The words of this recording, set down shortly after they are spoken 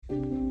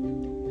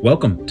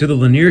Welcome to the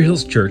Lanier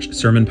Hills Church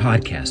Sermon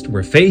Podcast,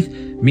 where faith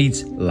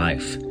meets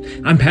life.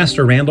 I'm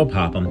Pastor Randall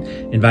Popham,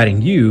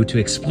 inviting you to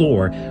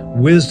explore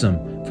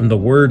wisdom from the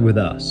Word with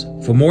us.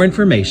 For more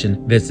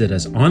information, visit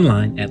us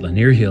online at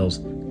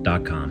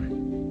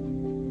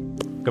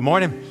lanierhills.com. Good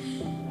morning.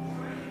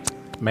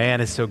 Man,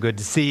 it's so good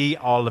to see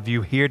all of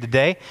you here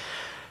today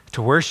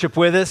to worship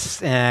with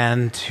us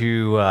and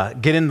to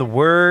get in the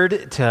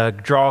Word, to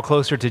draw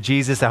closer to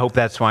Jesus. I hope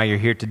that's why you're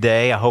here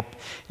today. I hope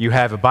you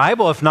have a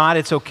Bible. If not,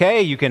 it's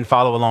okay. You can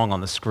follow along on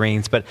the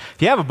screens. But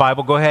if you have a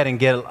Bible, go ahead and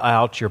get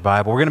out your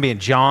Bible. We're going to be in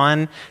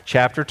John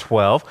chapter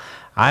 12.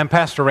 I'm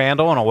Pastor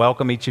Randall, and I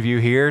welcome each of you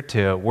here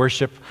to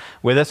worship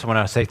with us. I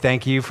want to say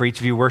thank you for each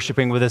of you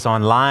worshiping with us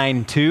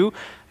online, too,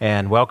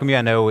 and welcome you.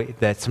 I know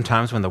that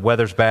sometimes when the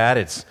weather's bad,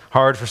 it's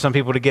hard for some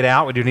people to get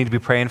out. We do need to be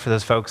praying for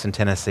those folks in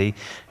Tennessee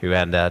who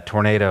had a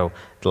tornado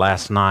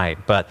last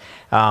night. But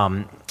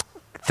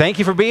thank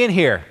you for being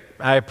here.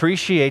 I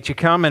appreciate you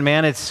coming,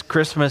 man. It's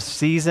Christmas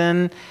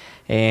season,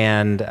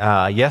 and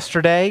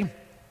yesterday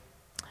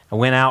I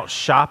went out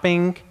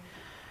shopping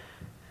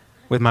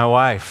with my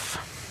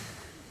wife.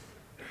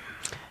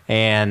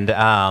 And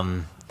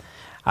I'm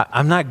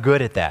not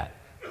good at that.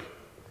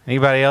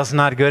 Anybody else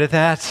not good at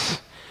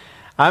that?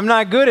 I'm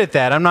not good at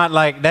that. I'm not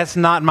like, that's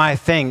not my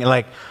thing.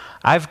 Like,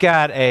 I've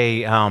got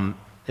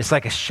it's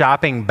like a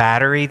shopping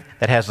battery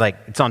that has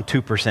it's on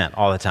 2%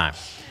 all the time.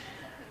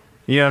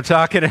 You know what I'm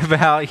talking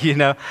about?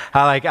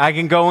 How I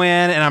can go in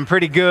and I'm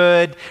pretty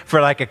good for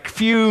a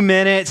few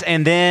minutes,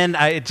 and then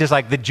it's just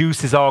the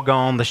juice is all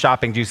gone, the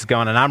shopping juice is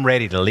gone, and I'm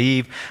ready to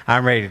leave.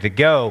 I'm ready to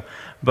go.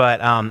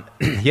 But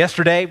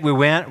yesterday we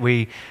went.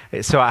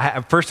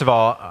 First of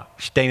all,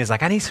 Dana's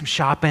like, I need some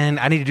shopping.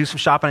 I need to do some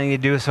shopping. I need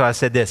to do it. So I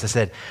said this.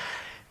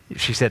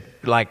 She said,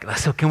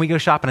 so can we go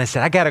shopping? I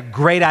said, I got a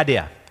great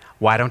idea.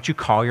 Why don't you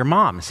call your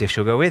mom and see if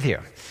she'll go with you?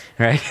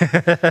 Right?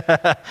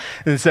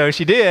 And so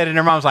she did, and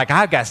her mom's like,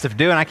 I've got stuff to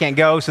do, and I can't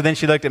go. So then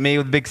she looked at me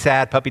with big,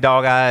 sad puppy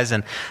dog eyes,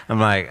 and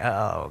I'm like,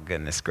 oh,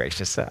 goodness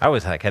gracious. I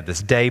was had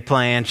this day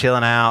planned,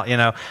 chilling out,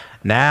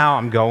 Now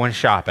I'm going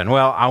shopping.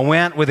 Well, I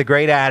went with a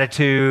great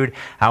attitude.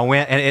 I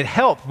went, and it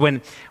helped.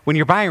 When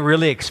you're buying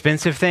really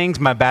expensive things,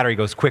 my battery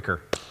goes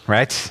quicker,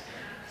 right?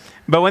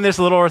 But when there's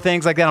littler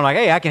things like that, I'm like,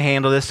 hey, I can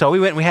handle this. So we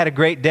went and we had a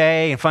great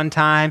day and fun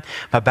time.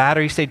 My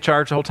battery stayed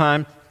charged the whole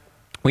time.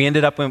 We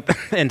ended up in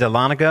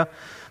Dahlonega,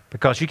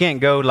 because you can't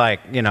go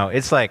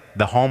it's like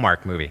the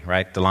Hallmark movie,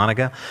 right?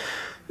 Dahlonega.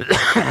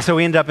 So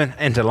we ended up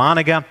in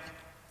Dahlonega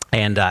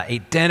and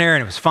ate dinner,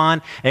 and it was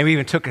fun. And we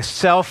even took a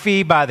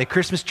selfie by the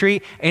Christmas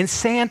tree, and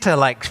Santa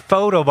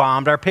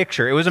photobombed our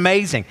picture. It was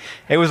amazing.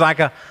 It was like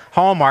a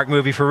Hallmark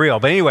movie for real.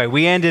 But anyway,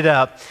 we ended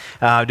up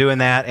doing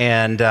that,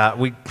 and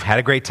we had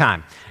a great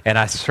time. And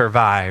I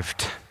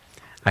survived.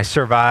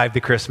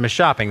 The Christmas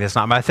shopping. That's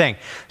not my thing.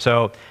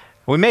 So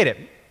we made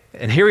it.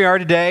 And here we are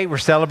today. We're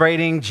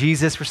celebrating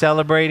Jesus. We're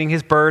celebrating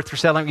his birth. We're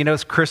celebrating,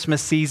 it's Christmas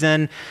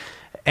season.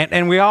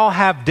 And we all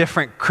have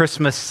different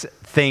Christmas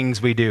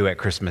things we do at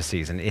Christmas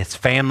season. It's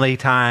family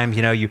time.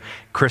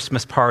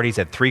 Christmas parties.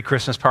 I had 3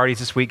 Christmas parties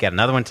this week. I had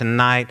another one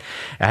tonight.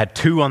 I had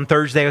 2 on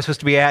Thursday I was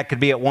supposed to be at.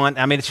 Could be at 1.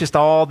 I mean, it's just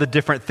all the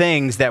different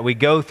things that we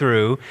go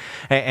through.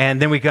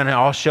 And then we're going to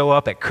all show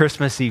up at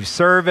Christmas Eve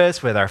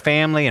service with our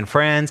family and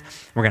friends.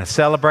 We're going to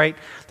celebrate.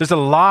 There's a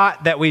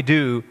lot that we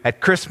do at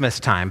Christmas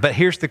time. But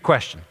here's the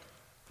question.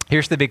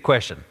 Here's the big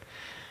question.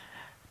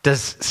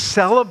 Does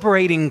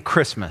celebrating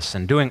Christmas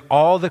and doing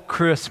all the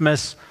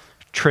Christmas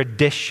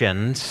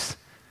traditions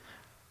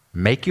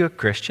make you a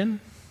Christian?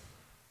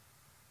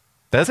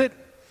 Does it?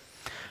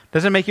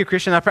 Does it make you a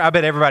Christian? I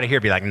bet everybody here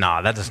would be like,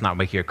 nah, that does not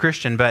make you a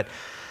Christian. But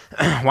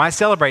why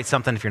celebrate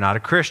something if you're not a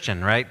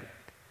Christian, right?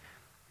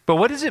 But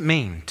what does it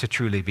mean to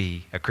truly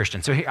be a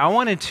Christian? So I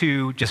wanted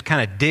to just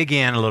kind of dig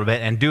in a little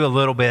bit and do a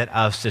little bit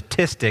of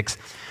statistics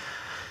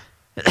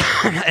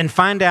and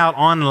find out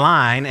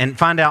online and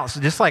find out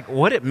just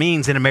what it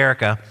means in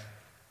America.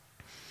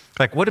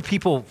 What do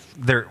people,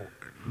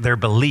 their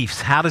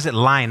beliefs, how does it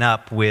line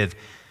up with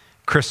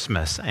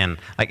Christmas? And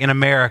in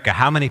America,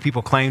 how many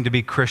people claim to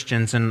be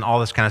Christians and all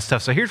this kind of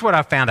stuff? So here's what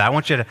I found out. I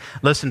want you to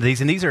listen to these,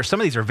 and some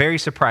of these are very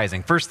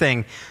surprising. First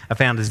thing I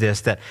found is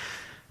this, that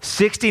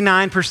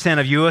 69%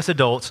 of U.S.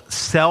 adults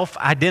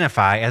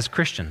self-identify as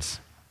Christians.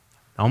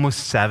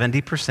 Almost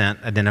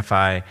 70%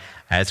 identify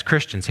as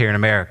Christians here in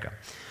America.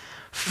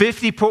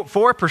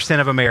 54%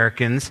 of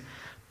Americans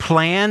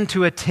plan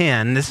to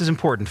attend, this is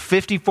important,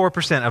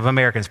 54% of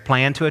Americans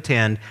plan to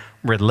attend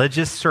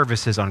religious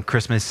services on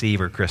Christmas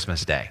Eve or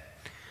Christmas Day.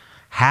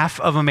 Half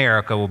of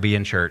America will be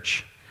in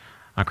church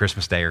on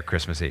Christmas Day or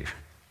Christmas Eve.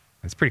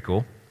 That's pretty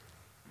cool.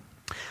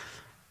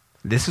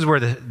 This is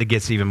where it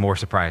gets even more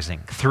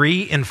surprising.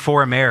 3 in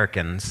 4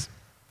 Americans,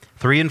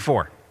 3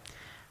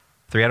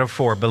 out of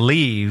 4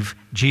 believe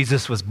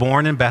Jesus was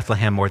born in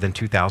Bethlehem more than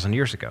 2,000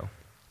 years ago.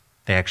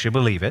 They actually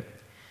believe it.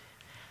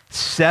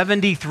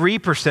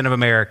 73% of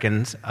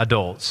Americans,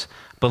 adults,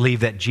 believe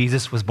that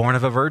Jesus was born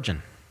of a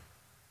virgin.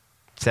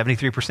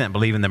 73%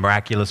 believe in the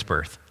miraculous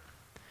birth.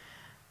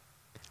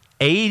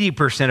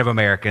 80% of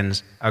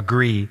Americans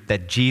agree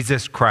that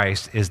Jesus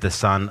Christ is the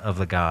Son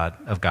of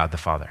God the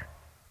Father.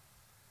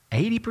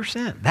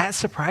 80%. That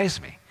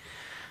surprised me.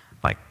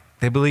 Like,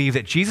 they believe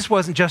that Jesus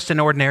wasn't just an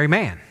ordinary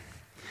man.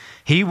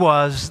 He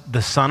was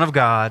the Son of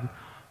God,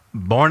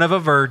 born of a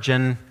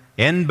virgin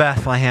in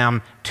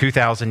Bethlehem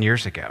 2,000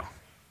 years ago.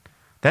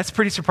 That's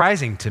pretty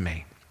surprising to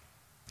me.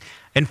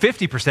 And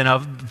 50%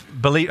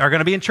 are going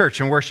to be in church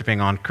and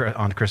worshiping on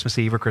Christmas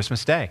Eve or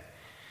Christmas Day.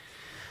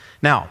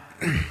 Now,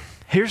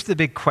 here's the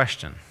big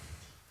question.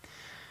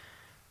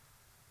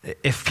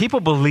 If people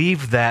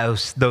believe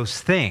those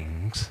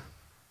things,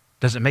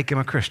 does it make them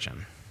a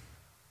Christian?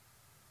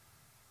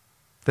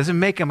 Does it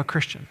make them a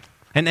Christian?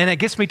 And it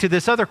gets me to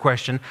this other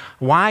question.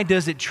 What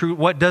does it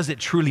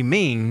truly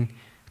mean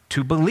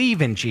to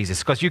believe in Jesus?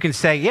 Because you can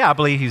say, yeah, I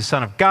believe he's the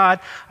Son of God.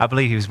 I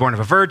believe he was born of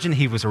a virgin.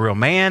 He was a real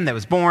man that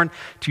was born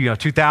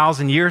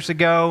 2,000 years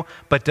ago.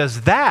 But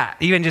does that,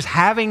 even just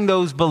having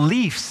those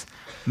beliefs,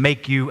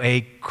 make you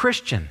a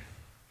Christian?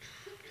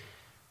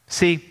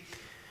 See,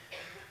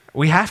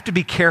 we have to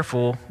be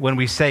careful when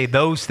we say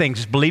those things,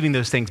 just believing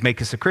those things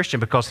make us a Christian,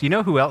 because you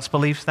know who else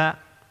believes that?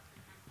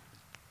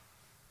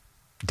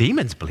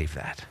 Demons believe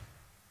that.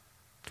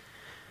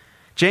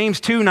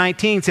 James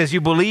 2:19 says, you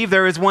believe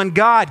there is one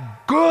God.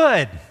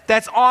 Good.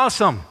 That's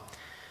awesome.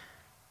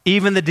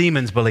 Even the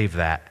demons believe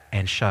that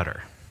and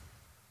shudder.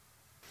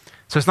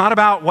 So it's not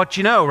about what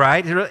you know,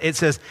 right? It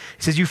says,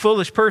 you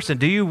foolish person,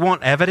 do you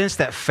want evidence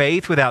that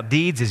faith without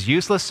deeds is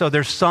useless? So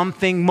there's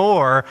something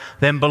more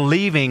than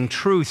believing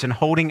truths and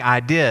holding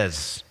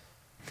ideas.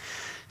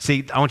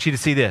 See, I want you to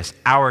see this.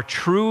 Our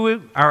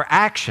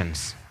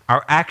actions,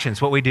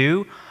 what we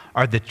do,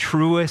 are the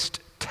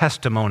truest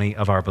testimony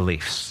of our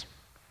beliefs.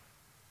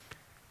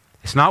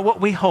 It's not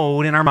what we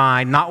hold in our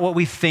mind, not what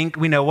we think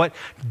we know, what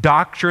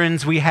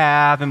doctrines we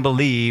have and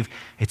believe.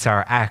 It's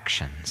our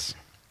actions.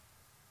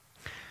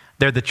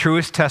 They're the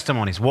truest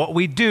testimonies. What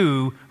we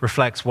do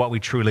reflects what we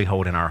truly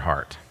hold in our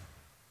heart.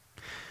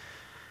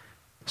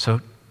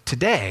 So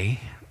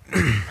today,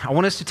 I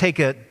want us to take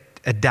a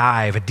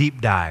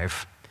deep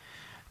dive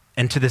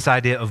into this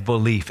idea of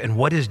belief and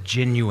what is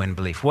genuine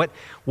belief, what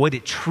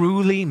it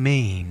truly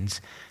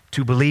means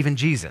to believe in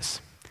Jesus,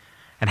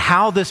 and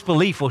how this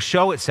belief will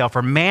show itself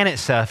or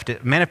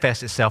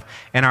manifest itself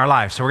in our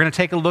lives. So we're going to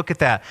take a look at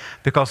that,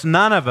 because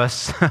none of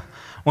us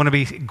want to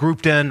be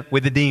grouped in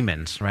with the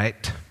demons,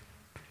 right?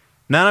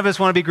 None of us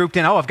want to be grouped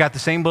in, I've got the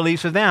same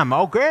beliefs as them.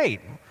 Oh, great.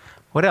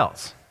 What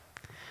else?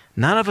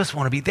 None of us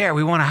want to be there.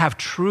 We want to have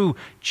true,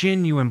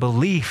 genuine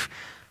belief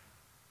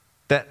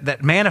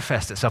that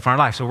manifests itself in our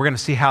life. So we're going to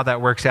see how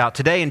that works out.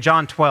 Today in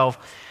John 12,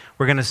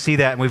 we're going to see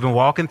that. And we've been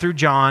walking through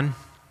John,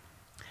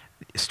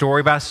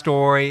 story by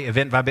story,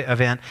 event by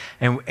event,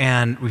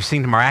 and we've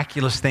seen the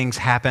miraculous things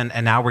happen,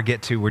 and now we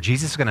get to where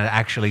Jesus is going to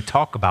actually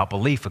talk about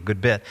belief a good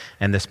bit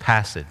in this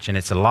passage. And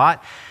it's a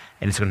lot,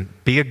 and it's going to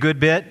be a good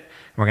bit.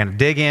 We're going to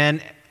dig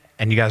in,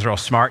 and you guys are all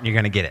smart, and you're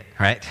going to get it,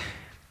 right?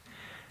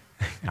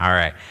 All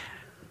right.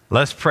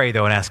 Let's pray,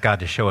 though, and ask God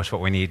to show us what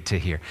we need to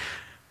hear.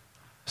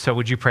 So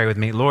would you pray with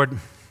me? Lord,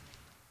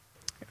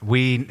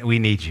 we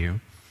need you.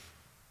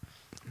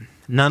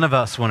 None of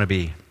us want to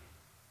be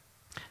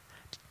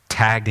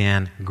tagged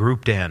in,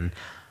 grouped in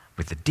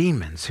with the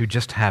demons who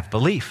just have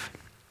belief.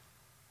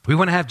 We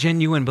want to have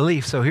genuine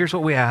belief. So here's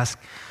what we ask.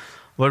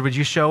 Lord, would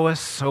you show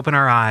us, open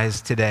our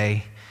eyes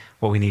today,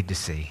 what we need to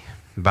see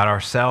about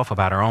ourselves,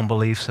 about our own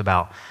beliefs,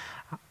 about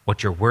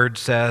what your word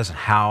says and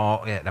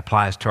how it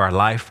applies to our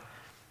life.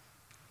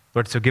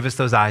 Lord, so give us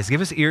those eyes.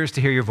 Give us ears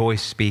to hear your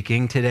voice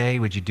speaking today.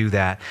 Would you do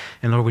that?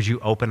 And Lord, would you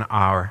open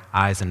our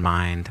eyes and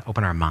mind,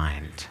 open our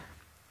mind.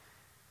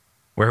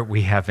 Where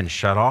we have been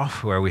shut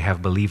off, where we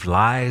have believed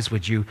lies,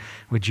 would you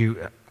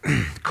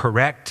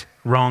correct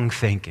wrong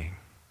thinking?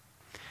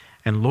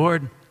 And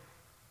Lord,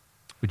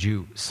 would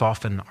you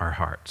soften our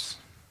hearts?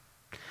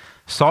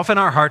 Soften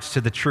our hearts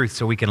to the truth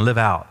so we can live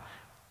out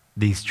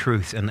these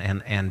truths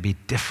and be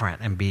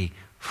different and be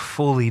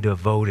fully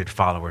devoted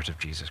followers of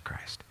Jesus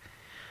Christ.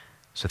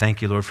 So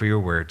thank you, Lord, for your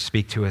word.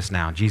 Speak to us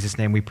now. In Jesus'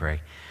 name we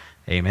pray.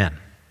 Amen.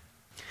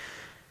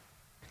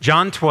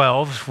 John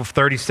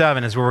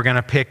 12:37 is where we're going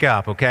to pick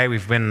up, okay?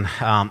 We've been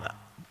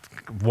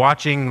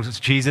watching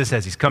Jesus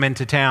as he's come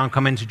into town,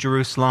 come into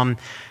Jerusalem.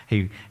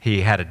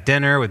 He had a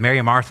dinner with Mary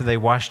and Martha. They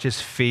washed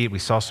his feet. We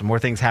saw some more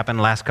things happen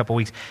the last couple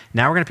weeks.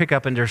 Now we're going to pick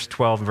up in verse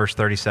 12 and verse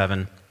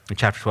 37, in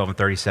chapter 12 and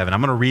 37. I'm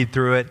going to read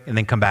through it and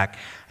then come back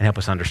and help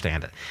us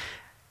understand it.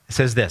 It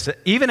says this: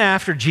 even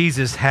after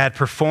Jesus had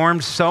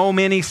performed so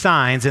many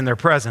signs in their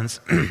presence,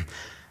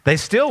 they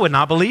still would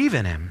not believe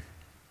in him.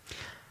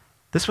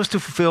 This was to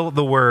fulfill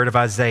the word of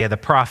Isaiah the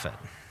prophet.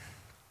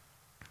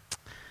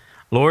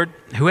 Lord,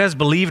 who has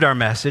believed our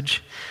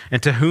message,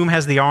 and to whom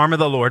has the arm of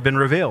the Lord been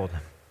revealed?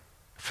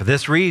 For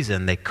this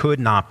reason, they could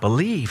not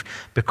believe,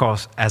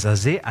 because as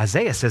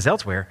Isaiah says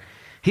elsewhere,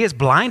 he has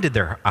blinded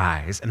their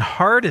eyes and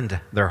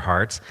hardened their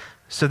hearts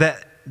so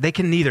that they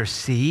can neither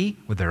see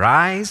with their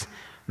eyes,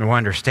 nor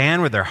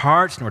understand with their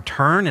hearts, nor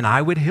turn, and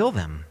I would heal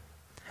them.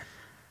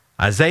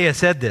 Isaiah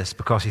said this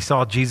because he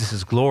saw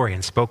Jesus' glory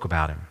and spoke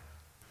about him.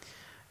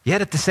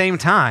 Yet at the same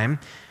time,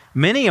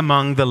 many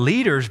among the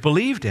leaders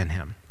believed in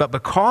him. But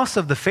because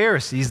of the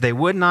Pharisees, they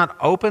would not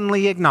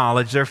openly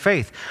acknowledge their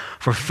faith,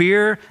 for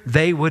fear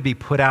they would be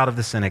put out of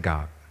the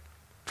synagogue.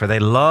 For they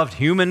loved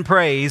human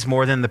praise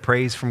more than the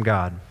praise from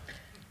God.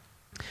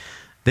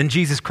 Then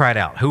Jesus cried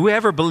out,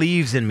 "Whoever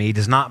believes in me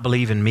does not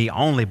believe in me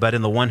only, but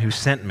in the one who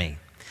sent me.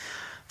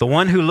 The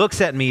one who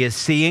looks at me is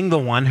seeing the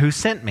one who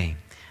sent me.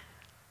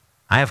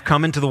 I have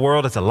come into the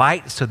world as a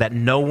light so that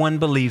no one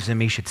believes in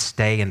me should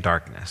stay in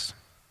darkness.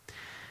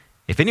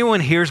 If anyone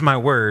hears my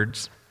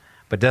words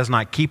but does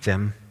not keep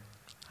them,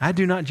 I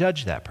do not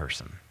judge that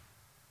person."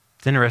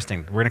 It's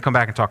interesting. We're going to come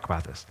back and talk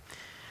about this.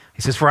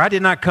 He says, "For I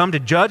did not come to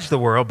judge the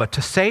world, but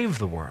to save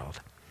the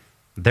world.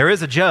 There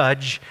is a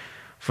judge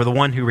for the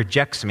one who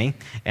rejects me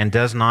and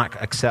does not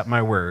accept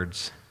my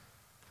words.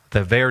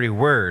 The very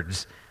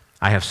words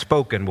I have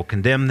spoken will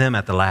condemn them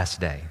at the last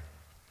day.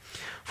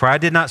 For I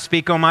did not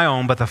speak on my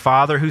own, but the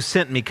Father who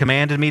sent me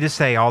commanded me to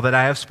say all that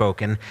I have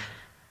spoken.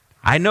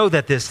 I know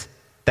that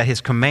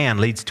his command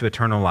leads to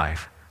eternal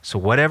life. So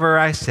whatever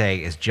I say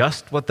is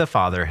just what the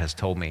Father has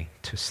told me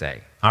to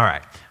say." All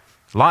right,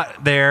 a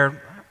lot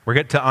there. We're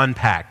going to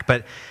unpack,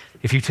 but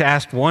if you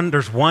ask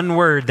there's one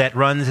word that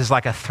runs as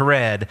like a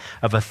thread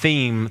of a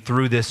theme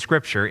through this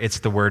scripture. It's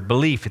the word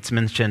belief. It's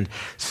mentioned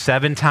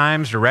 7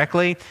 times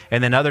directly,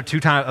 and then other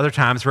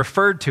times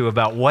referred to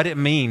about what it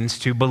means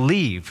to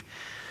believe.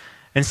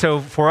 And so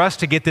for us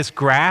to get this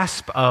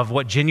grasp of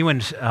what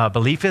genuine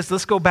belief is,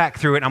 let's go back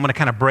through it. I'm going to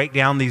kind of break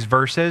down these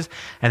verses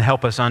and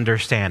help us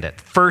understand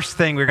it. First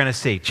thing we're going to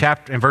see,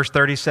 in verse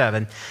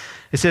 37,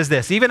 it says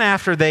this: "Even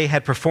after he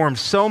had performed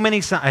so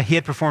many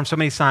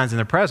signs in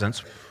their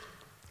presence,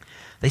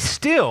 they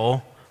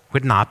still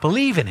would not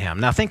believe in him."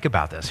 Now think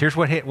about this. Here's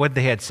what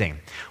they had seen.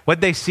 What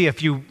did they see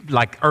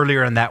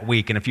earlier in that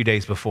week and a few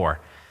days before?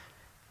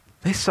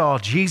 They saw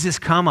Jesus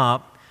come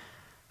up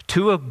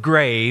to a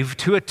grave,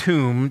 to a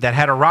tomb that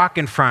had a rock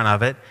in front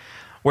of it,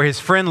 where his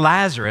friend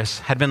Lazarus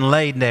had been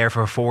laid there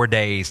for 4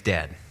 days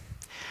dead.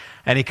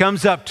 And he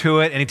comes up to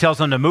it and he tells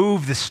them to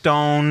move the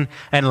stone,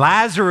 and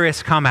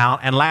Lazarus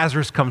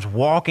comes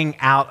walking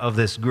out of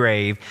this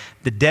grave,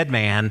 the dead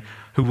man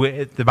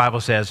who the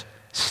Bible says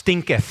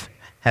stinketh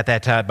at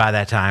that time, by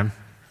that time,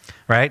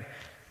 right?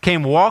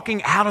 Came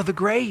walking out of the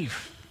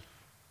grave.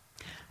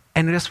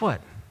 And guess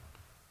what?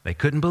 They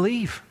couldn't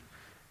believe.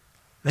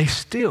 They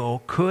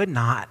still could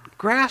not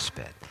grasp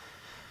it.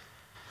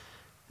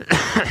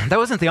 That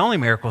wasn't the only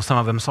miracle some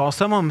of them saw.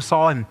 Some of them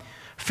saw him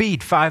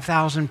feed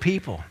 5,000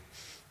 people.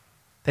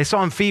 They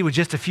saw him feed with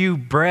just a few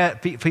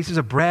pieces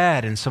of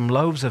bread and some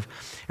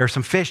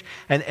some fish.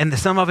 And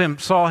some of them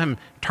saw him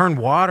turn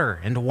water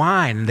into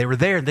wine. And they were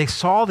there. They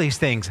saw these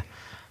things.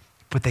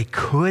 But they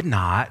could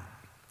not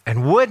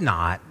and would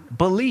not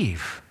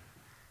believe.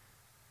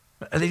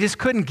 They just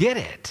couldn't get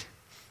it.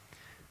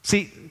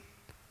 See,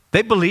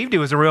 they believed he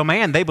was a real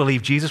man. They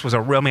believed Jesus was a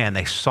real man.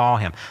 They saw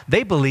him.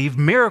 They believed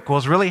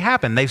miracles really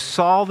happened. They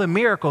saw the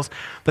miracles,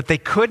 but they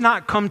could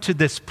not come to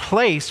this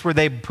place where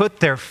they put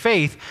their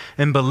faith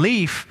and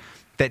belief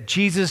that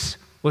Jesus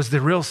was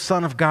the real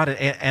Son of God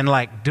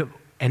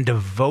and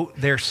devote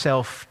their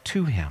self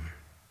to him.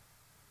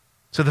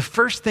 So the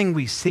first thing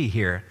we see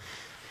here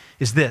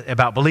is this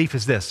about belief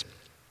is this: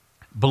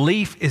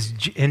 belief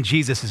in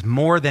Jesus is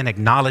more than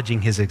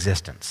acknowledging his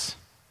existence.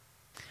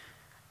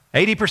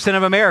 80%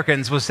 of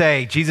Americans will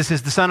say Jesus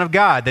is the Son of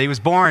God, that he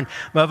was born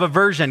of a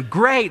virgin.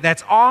 Great,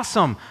 that's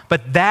awesome,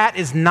 but that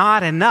is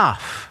not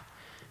enough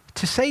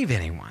to save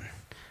anyone.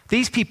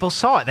 These people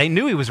saw it. They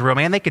knew he was a real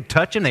man. They could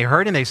touch him. They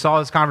heard him. They saw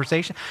his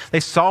conversation. They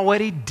saw what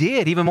he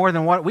did, even more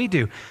than what we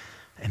do,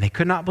 and they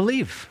could not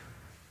believe.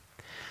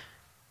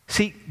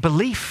 See,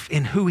 belief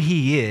in who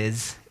he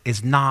is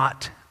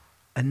not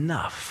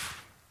enough.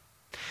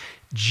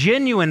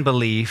 Genuine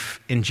belief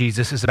in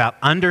Jesus is about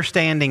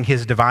understanding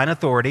his divine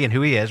authority and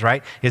who he is,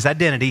 right? His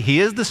identity.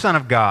 He is the Son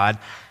of God,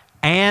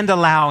 and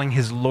allowing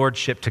his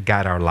lordship to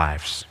guide our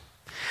lives.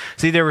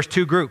 See, there was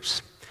 2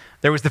 groups.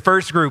 There was the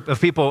first group of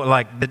people,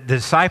 like the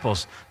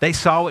disciples. They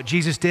saw what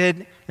Jesus did,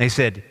 and they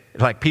said,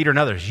 like Peter and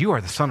others, "You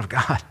are the Son of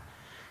God."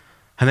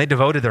 And they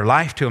devoted their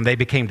life to him. They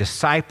became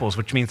disciples,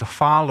 which means a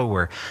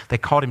follower. They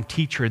called him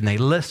teacher, and they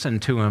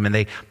listened to him, and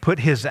they put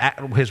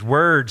his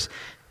words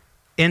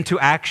into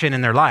action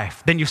in their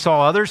life. Then you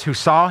saw others who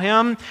saw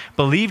him,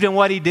 believed in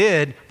what he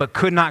did, but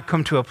could not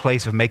come to a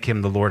place of making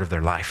him the Lord of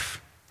their life.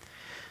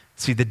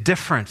 See, the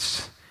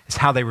difference is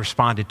how they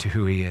responded to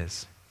who he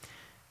is.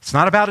 It's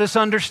not about us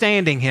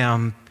understanding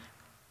him,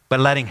 but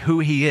letting who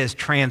he is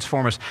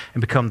transform us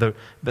and become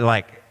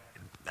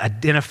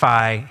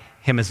identify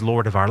him as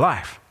Lord of our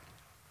life.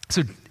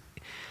 So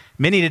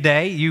many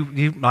today,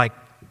 you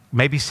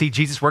maybe see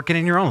Jesus working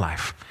in your own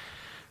life.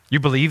 You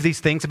believe these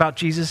things about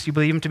Jesus. You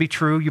believe him to be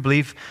true. You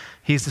believe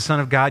he's the Son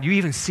of God. You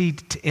even see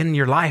in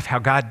your life how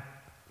God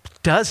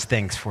does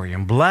things for you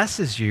and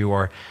blesses you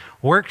or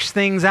works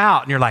things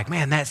out. And you're like,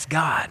 man, that's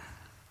God.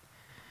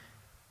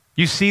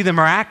 You see the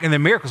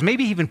miracles,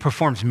 maybe he even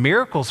performs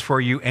miracles for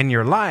you in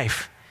your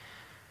life.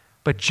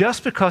 But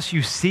just because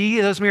you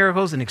see those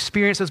miracles and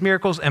experience those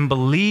miracles and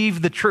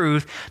believe the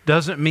truth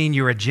doesn't mean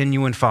you're a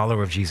genuine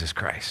follower of Jesus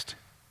Christ.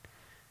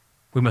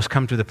 We must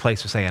come to the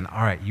place of saying,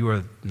 all right, you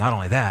are not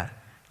only that,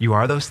 you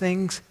are those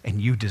things,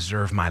 and you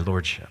deserve my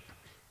lordship.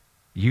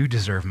 You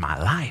deserve my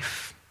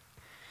life.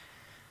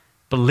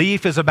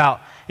 Belief is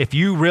about, if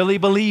you really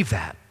believe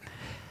that,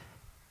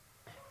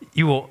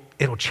 it'll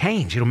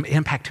change. It'll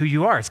impact who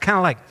you are. It's kind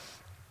of like,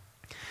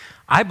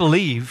 I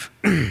believe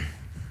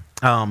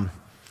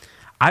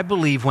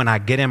when I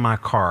get in my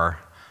car,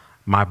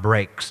 my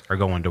brakes are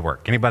going to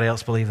work. Anybody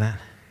else believe that?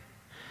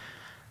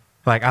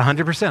 Like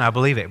 100%, I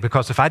believe it.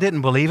 Because if I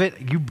didn't believe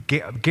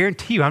it,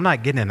 guarantee you I'm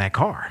not getting in that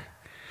car.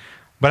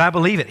 But I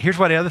believe it. Here's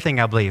what the other thing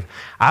I believe.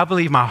 I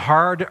believe my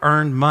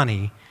hard-earned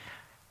money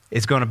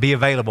is going to be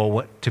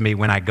available to me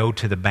when I go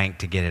to the bank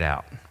to get it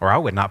out. Or I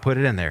would not put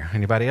it in there.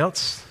 Anybody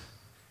else?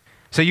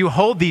 So you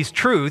hold these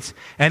truths,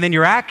 and then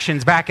your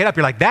actions back it up.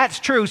 You're like, that's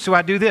true, so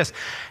I do this.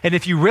 And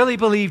if you really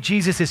believe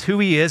Jesus is who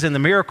he is and the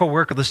miracle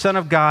work of the Son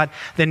of God,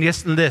 then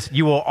listen to this.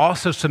 You will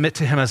also submit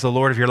to him as the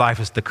Lord of your life,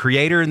 as the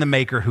creator and the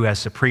maker who has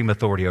supreme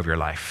authority over your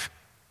life.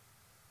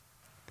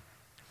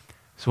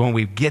 So when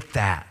we get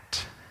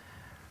that,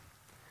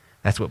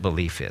 that's what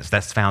belief is.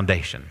 That's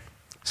foundation.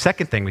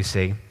 Second thing we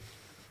see,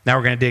 now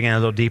we're going to dig in a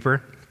little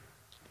deeper.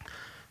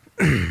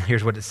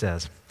 Here's what it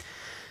says.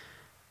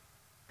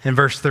 In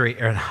verse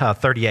 38 or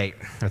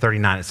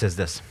 39, it says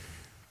this.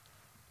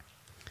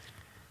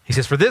 He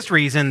says, for this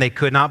reason they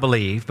could not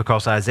believe,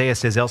 because Isaiah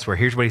says elsewhere,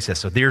 here's what he says.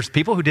 So there's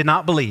people who did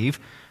not believe,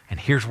 and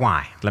here's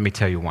why. Let me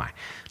tell you why.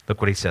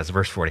 Look what he says,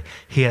 verse 40.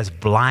 He has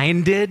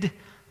blinded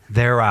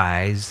their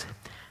eyes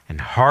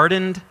and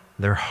hardened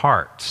their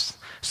hearts,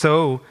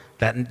 so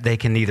that they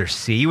can neither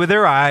see with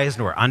their eyes,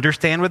 nor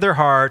understand with their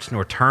hearts,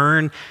 nor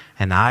turn,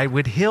 and I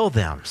would heal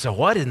them. So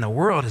what in the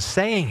world is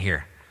saying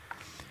here?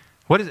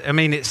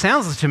 It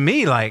sounds to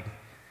me like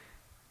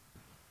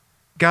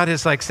God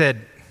has said,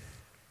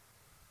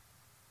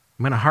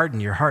 I'm going to harden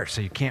your heart so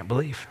you can't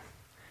believe.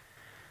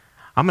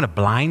 I'm going to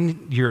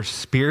blind your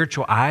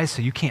spiritual eyes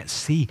so you can't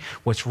see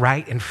what's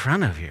right in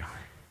front of you.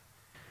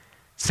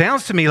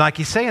 Sounds to me like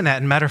he's saying that.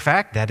 And matter of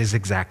fact, that is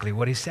exactly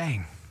what he's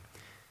saying.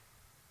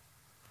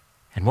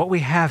 And what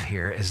we have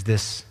here is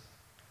this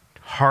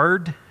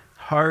hard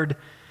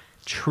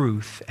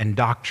truth and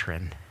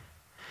doctrine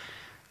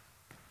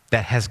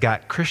that has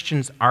got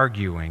Christians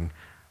arguing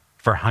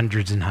for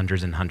hundreds and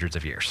hundreds and hundreds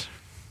of years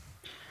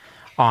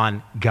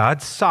on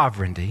God's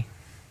sovereignty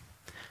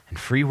and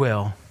free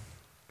will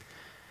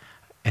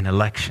and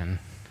election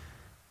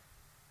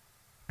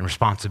and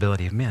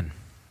responsibility of men.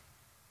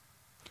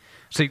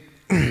 See,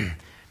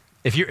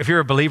 if you're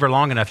a believer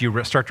long enough,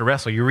 you start to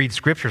wrestle, you read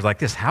scriptures like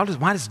this.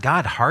 Why does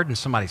God harden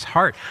somebody's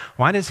heart?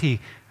 Why does he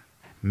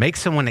make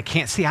someone that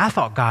can't see? I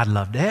thought God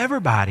loved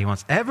everybody,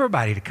 wants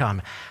everybody to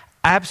come.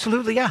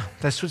 Absolutely, yeah.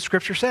 That's what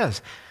Scripture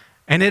says.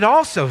 And it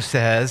also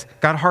says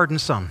God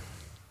hardens some.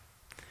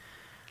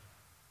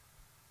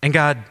 And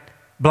God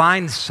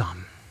blinds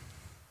some.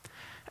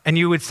 And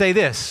you would say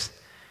this,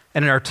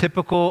 and in our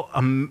typical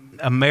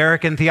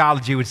American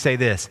theology would say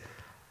this,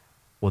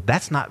 well,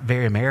 that's not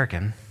very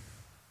American.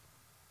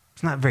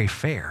 It's not very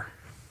fair.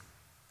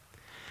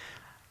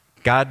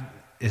 God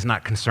is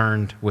not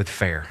concerned with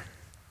fair.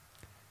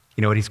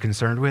 You know what he's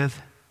concerned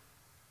with?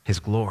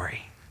 His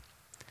glory.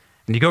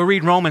 And you go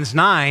read Romans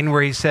 9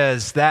 where he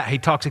says that, he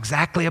talks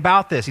exactly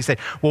about this. He said,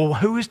 well,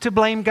 who is to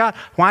blame God?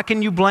 Why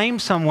can you blame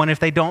someone if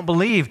they don't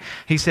believe?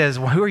 He says,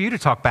 well, who are you to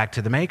talk back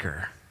to the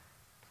maker?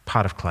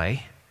 Pot of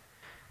clay.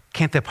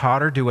 Can't the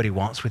potter do what he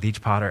wants with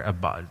each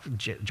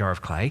jar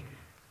of clay?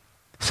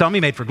 Some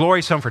he made for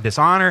glory, some for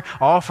dishonor,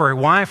 all for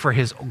why? For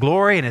his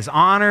glory and his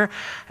honor.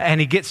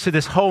 And he gets to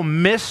this whole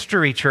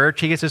mystery,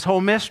 church. He gets this whole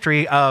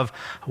mystery of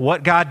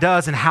what God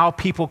does and how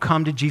people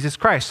come to Jesus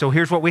Christ. So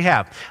here's what we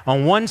have.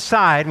 On one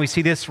side, we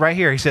see this right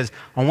here. He says,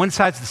 on one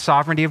side is the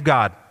sovereignty of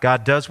God.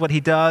 God does what he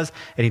does,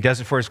 and he does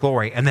it for his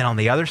glory. And then on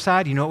the other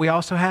side, you know what we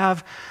also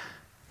have?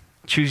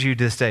 Choose you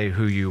this day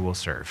who you will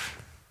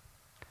serve.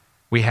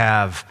 We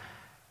have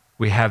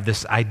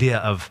this idea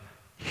of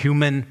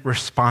human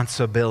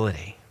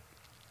responsibility.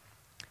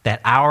 That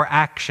our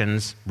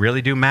actions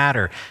really do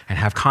matter and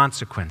have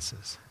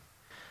consequences.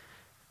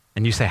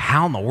 And you say,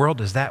 how in the world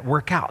does that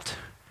work out?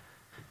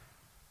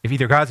 If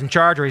either God's in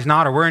charge or he's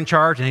not, or we're in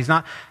charge and he's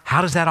not,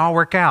 how does that all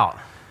work out?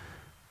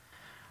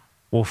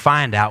 We'll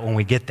find out when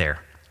we get there.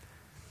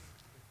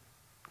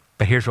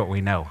 But here's what we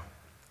know.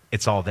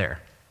 It's all there.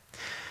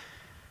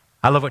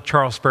 I love what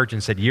Charles Spurgeon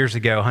said years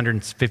ago,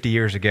 150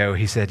 years ago.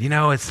 He said,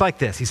 it's like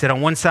this. He said, on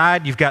one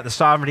side, you've got the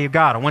sovereignty of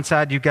God. On one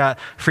side, you've got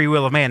free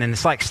will of man. And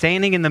it's like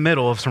standing in the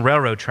middle of some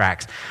railroad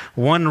tracks.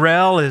 One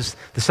rail is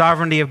the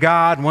sovereignty of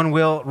God. One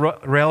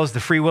rail is the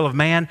free will of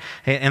man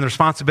and the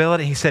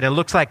responsibility. He said, it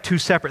looks like two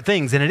separate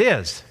things, and it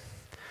is.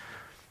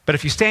 But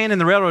if you stand in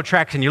the railroad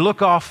tracks and you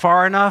look off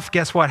far enough,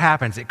 guess what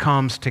happens? It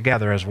comes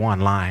together as one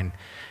line.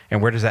 And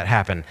where does that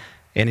happen?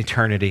 In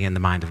eternity in the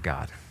mind of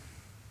God.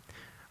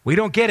 We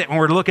don't get it when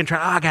we're looking,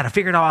 I got to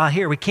figure it all out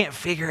here. We can't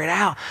figure it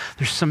out.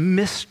 There's some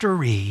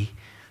mystery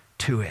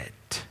to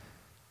it.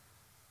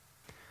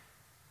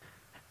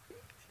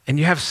 And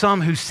you have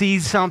some who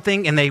see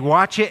something and they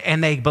watch it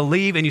and they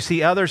believe, and you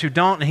see others who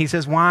don't. And he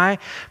says, why?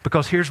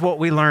 Because here's what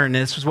we learn.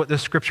 And this is what the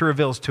scripture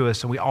reveals to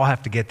us. And we all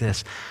have to get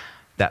this.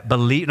 That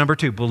belief, number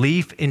 2,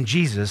 belief in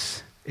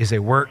Jesus is a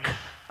work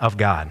of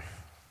God.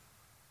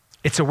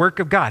 It's a work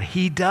of God.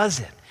 He does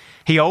it.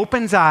 He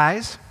opens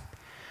eyes.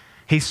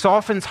 He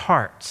softens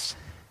hearts.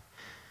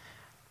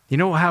 You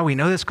know how we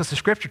know this? Because the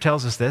scripture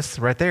tells us this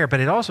right there.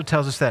 But it also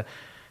tells us that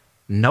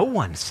no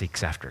one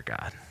seeks after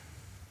God.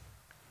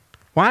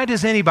 Why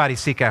does anybody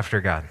seek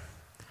after God?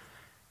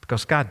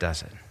 Because God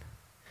does it.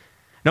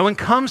 No one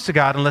comes to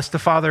God unless the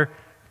Father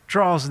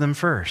draws them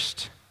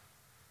first.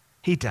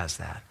 He does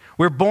that.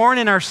 We're born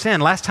in our sin.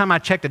 Last time I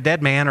checked, a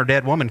dead man or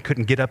dead woman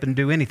couldn't get up and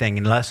do anything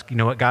unless, you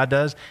know what God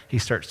does? He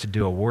starts to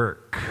do a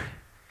work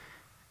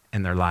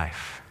in their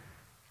life.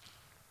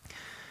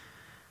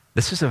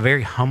 This is a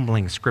very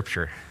humbling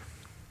scripture.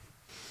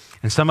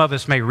 And some of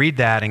us may read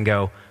that and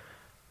go,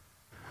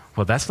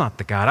 well, that's not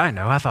the God I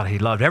know. I thought he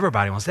loved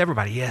everybody, wants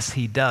everybody. Yes,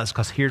 he does,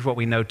 because here's what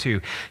we know too.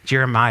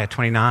 Jeremiah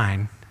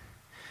 29,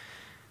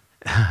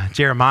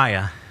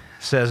 Jeremiah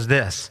says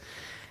this,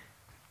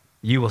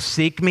 you will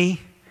seek me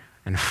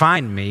and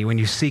find me when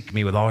you seek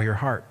me with all your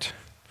heart.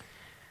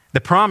 The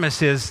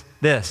promise is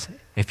this,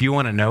 if you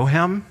want to know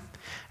him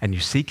and you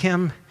seek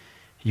him,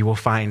 you will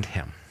find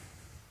him.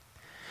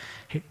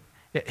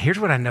 Here's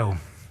what I know.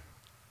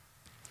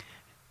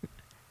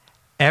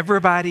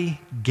 Everybody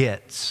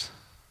gets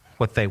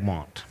what they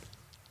want.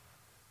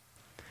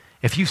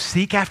 If you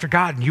seek after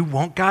God and you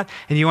want God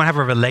and you want to have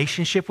a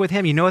relationship with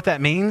him, you know what that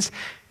means?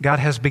 God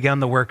has begun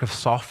the work of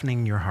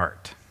softening your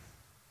heart.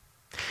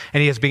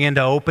 And he has begun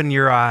to open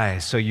your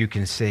eyes so you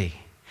can see.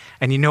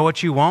 And you know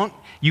what you want?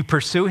 You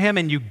pursue him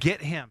and you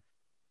get him.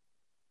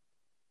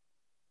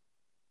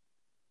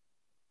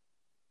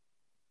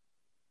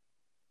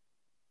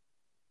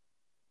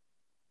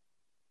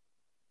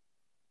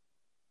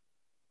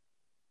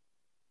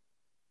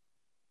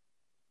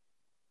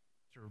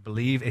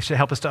 Believe, it should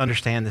help us to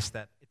understand this,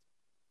 that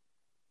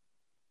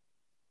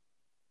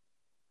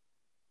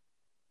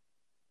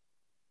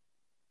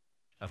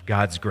of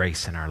God's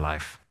grace in our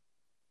life.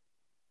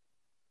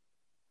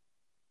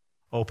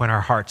 Open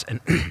our hearts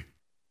and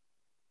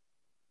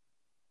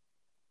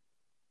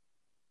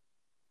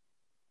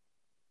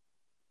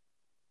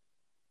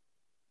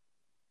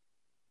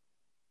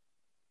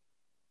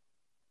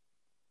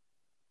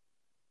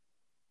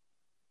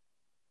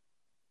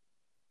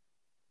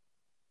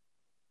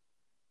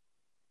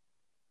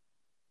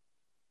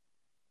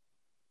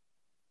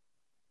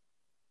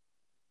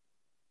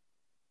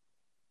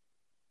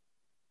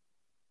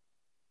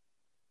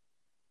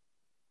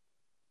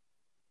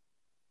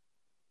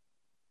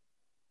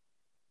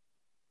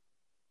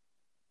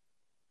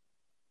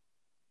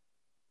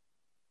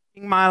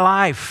my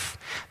life.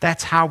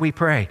 That's how we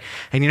pray.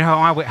 And you know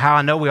how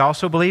I know we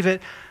also believe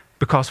it?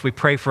 Because we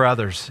pray for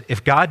others.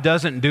 If God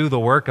doesn't do the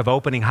work of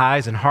opening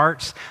eyes and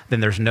hearts,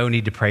 then there's no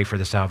need to pray for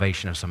the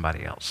salvation of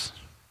somebody else.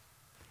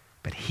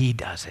 But he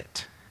does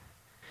it.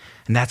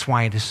 And that's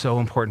why it is so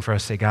important for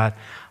us to say, God,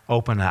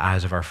 open the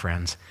eyes of our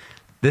friends.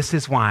 This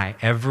is why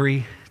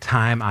every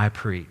time I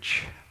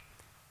preach,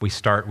 we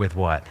start with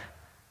what?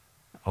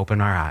 Open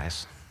our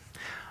eyes,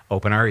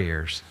 open our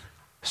ears,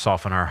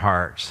 soften our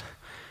hearts,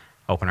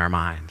 open our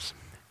minds.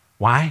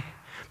 Why?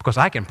 Because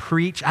I can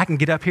preach, I can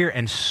get up here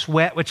and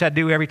sweat, which I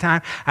do every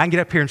time. I can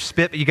get up here and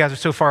spit, but you guys are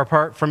so far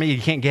apart from me,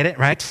 you can't get it,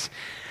 right?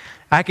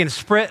 I can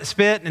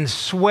spit and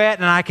sweat,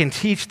 and I can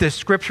teach the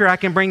scripture. I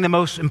can bring the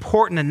most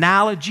important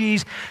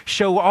analogies,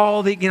 show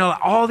all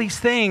these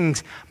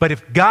things. But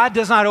if God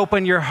does not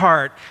open your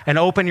heart and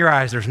open your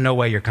eyes, there's no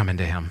way you're coming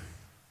to him.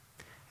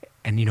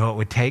 And you know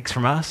what it takes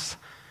from us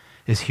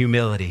is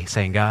humility,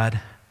 saying, God,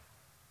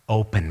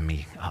 open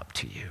me up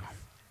to you.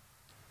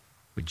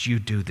 Would you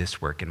do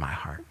this work in my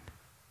heart?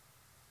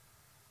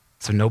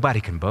 So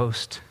nobody can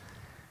boast.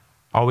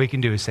 All we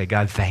can do is say,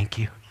 God, thank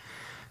you.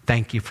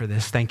 Thank you for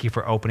this. Thank you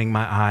for opening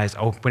my eyes,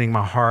 opening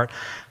my heart,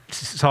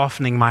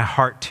 softening my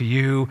heart to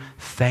you.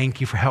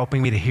 Thank you for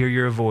helping me to hear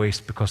your voice,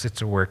 because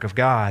it's a work of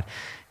God.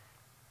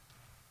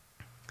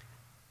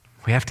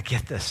 We have to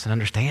get this and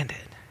understand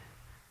it.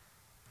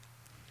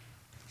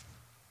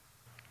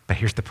 But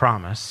here's the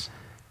promise.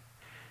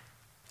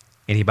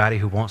 Anybody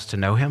who wants to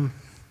know him,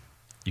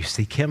 you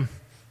seek him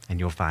and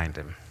you'll find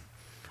him.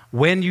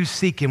 When you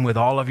seek him with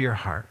all of your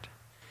heart.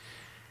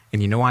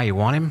 And you know why you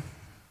want him?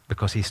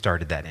 Because he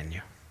started that in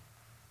you.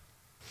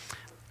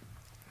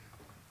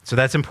 So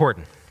that's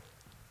important.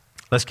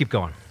 Let's keep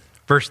going.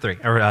 Verse 3,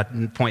 or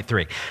point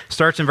 3.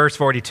 Starts in verse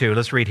 42.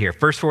 Let's read here.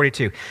 Verse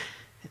 42.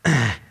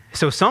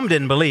 So some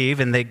didn't believe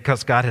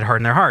because God had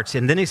hardened their hearts.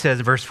 And then he says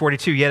in verse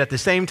 42, yet at the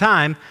same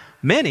time,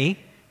 many,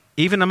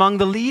 even among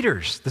the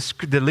leaders,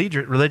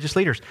 religious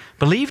leaders,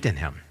 believed in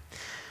him.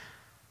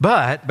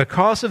 But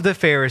because of the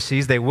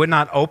Pharisees, they would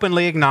not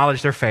openly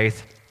acknowledge their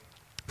faith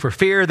for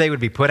fear they would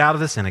be put out of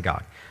the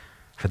synagogue.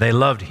 For they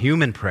loved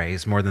human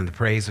praise more than the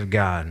praise of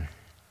God.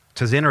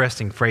 So it's an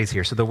interesting phrase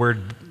here. So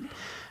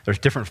there's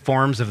different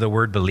forms of the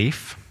word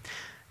belief.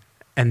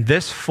 And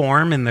this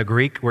form in the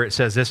Greek where it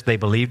says this, they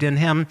believed in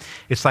him,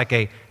 it's like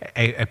a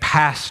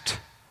past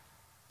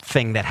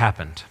thing that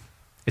happened.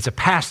 It's a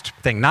past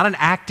thing, not an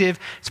active,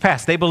 it's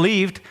past. They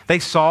believed, they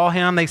saw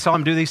him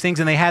do these things,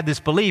 and they had this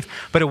belief,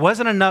 but it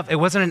wasn't enough, it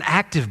wasn't an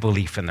active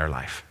belief in their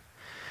life.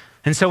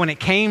 And so when it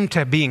came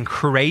to being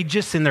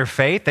courageous in their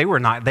faith, they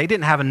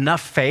didn't have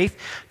enough faith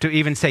to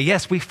even say,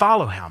 yes, we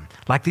follow him,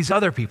 like these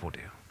other people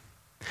do.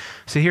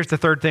 So here's the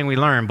third thing we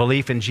learn.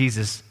 Belief in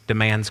Jesus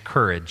demands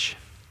courage.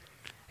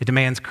 It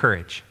demands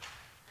courage.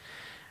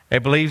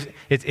 It believes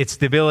it's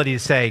the ability to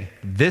say,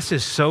 this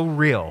is so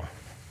real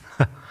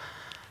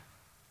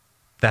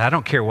that I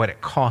don't care what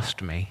it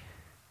cost me.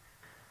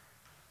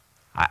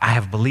 I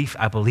have belief.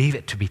 I believe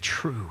it to be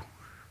true.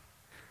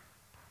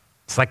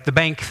 It's like the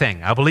bank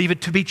thing. I believe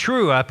it to be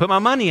true. I put my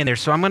money in there,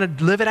 so I'm going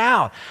to live it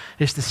out.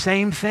 It's the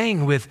same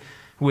thing with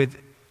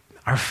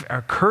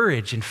our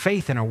courage and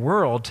faith in a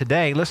world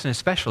today, listen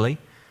especially,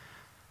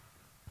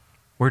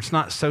 where it's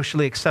not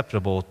socially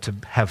acceptable to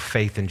have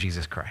faith in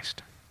Jesus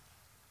Christ.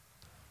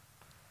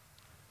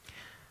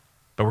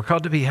 But we're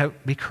called to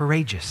be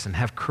courageous and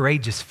have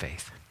courageous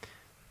faith.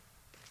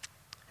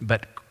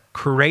 But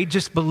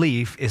courageous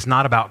belief is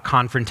not about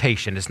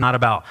confrontation. It's not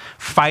about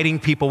fighting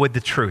people with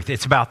the truth.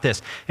 It's about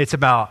this.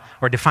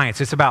 Or defiance.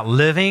 It's about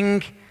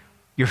living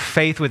your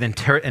faith with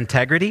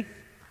integrity,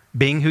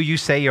 being who you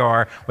say you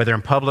are, whether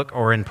in public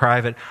or in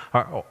private,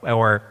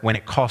 or when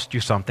it costs you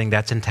something,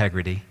 that's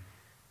integrity,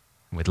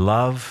 with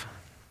love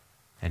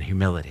and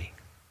humility.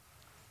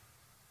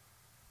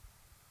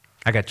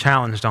 I got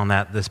challenged on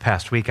that this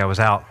past week. I was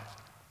out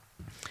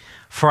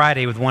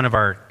Friday with one of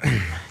our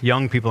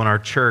young people in our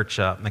church,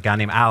 a guy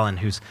named Alan,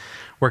 who's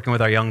working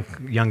with our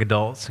young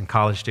adults and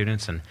college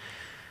students,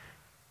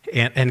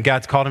 and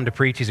God's called him to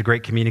preach. He's a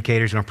great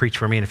communicator. He's going to preach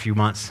for me in a few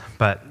months.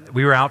 But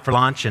we were out for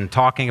lunch and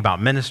talking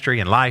about ministry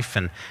and life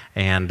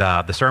and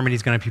the sermon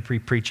he's going to be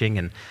preaching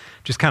and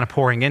just kind of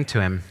pouring into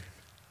him.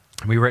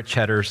 We were at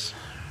Cheddar's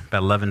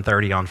about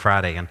 11:30 on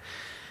Friday,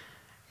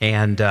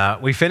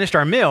 and we finished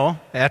our meal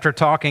after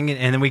talking,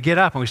 and then we get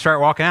up and we start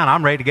walking out.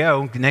 I'm ready to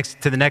go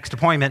to the next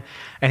appointment,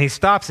 and he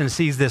stops and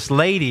sees this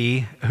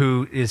lady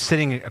who is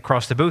sitting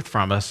across the booth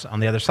from us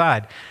on the other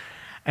side,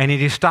 and he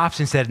just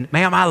stops and said,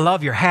 "Ma'am, I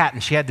love your hat."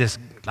 And she had this,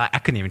 I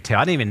couldn't even tell.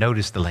 I didn't even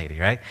notice the lady,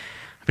 right?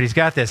 But he's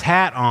got this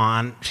hat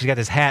on. She's got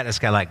this hat that's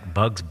got like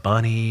Bugs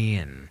Bunny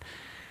and,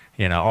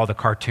 all the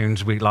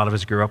cartoons a lot of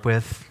us grew up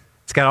with.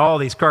 It's got all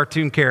these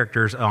cartoon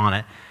characters on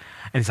it.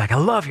 And he's like, "I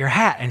love your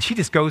hat." And she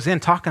just goes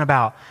in talking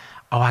about,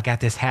 "Oh, I got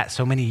this hat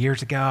so many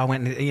years ago. I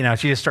went and,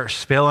 she just starts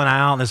spilling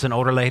out. And this is an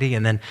older lady.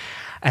 And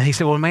he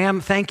said, "Well, ma'am,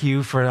 thank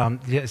you for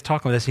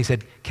talking with us." He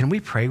said, "Can we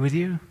pray with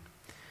you?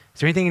 Is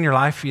there anything in your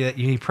life that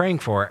you need praying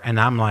for?" And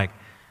I'm like,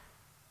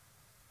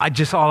 I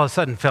just all of a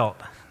sudden felt,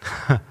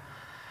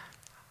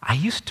 I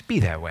used to be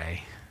that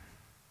way.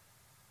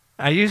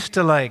 I used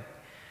to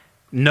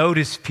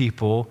notice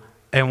people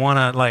and want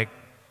to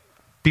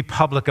be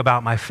public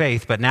about my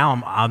faith, but now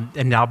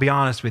and I'll be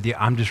honest with you,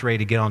 I'm just ready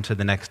to get on to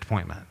the next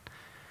appointment.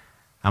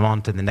 I'm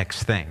on to the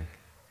next thing.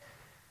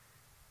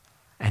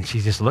 And she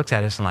just looks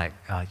at us and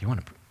 "You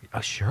want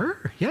to,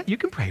 sure, yeah, you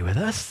can pray with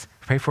us.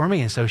 Pray for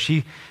me." And so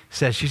she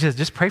says,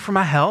 "Just pray for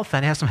my health.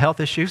 I have some health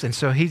issues." And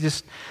so he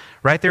just,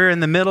 right there in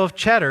the middle of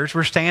Cheddar's,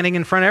 we're standing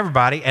in front of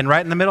everybody, and right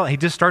in the middle, he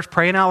just starts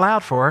praying out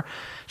loud for her.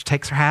 She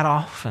takes her hat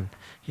off, and,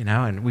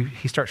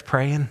 he starts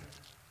praying.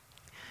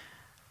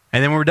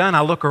 And then when we're done,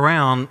 I look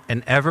around,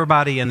 and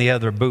everybody in the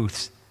other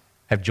booths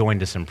have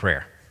joined us in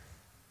prayer.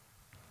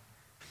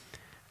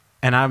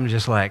 And I'm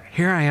just like,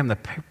 here I am, the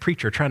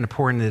preacher, trying to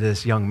pour into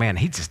this young man.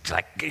 He's just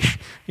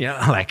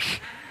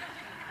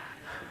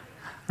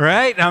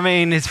right? I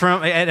mean,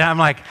 and I'm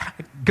like,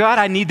 God,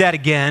 I need that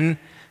again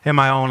in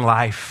my own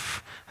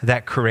life,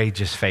 that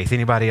courageous faith.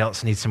 Anybody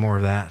else need some more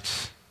of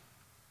that?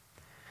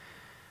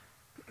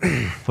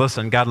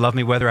 Listen, God loved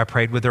me whether I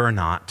prayed with her or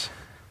not.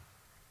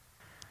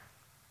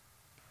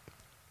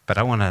 But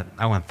I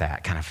want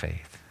that kind of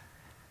faith.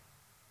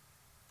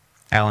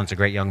 Alan's a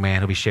great young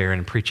man. He'll be sharing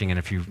and preaching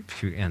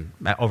in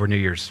over New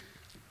Year's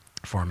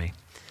for me.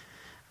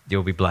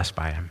 You'll be blessed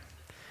by him.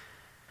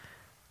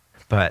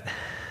 But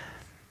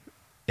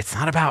it's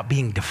not about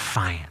being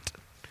defiant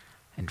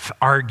and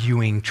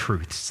arguing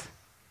truths,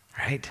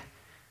 right?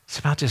 It's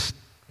about just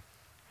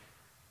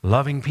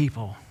loving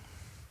people,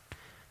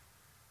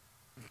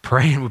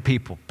 praying with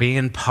people,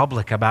 being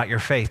public about your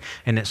faith.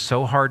 And it's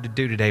so hard to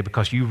do today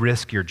because you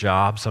risk your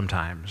job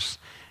sometimes.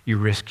 You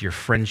risk your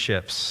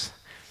friendships.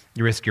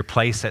 You risk your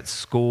place at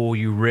school.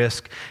 You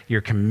risk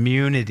your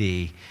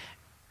community.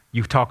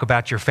 You talk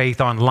about your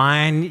faith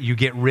online, you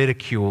get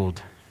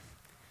ridiculed.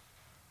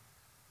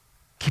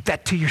 Keep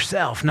that to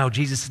yourself. No,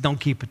 Jesus says, don't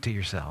keep it to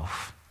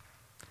yourself.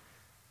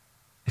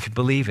 If you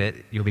believe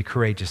it, you'll be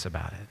courageous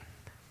about it.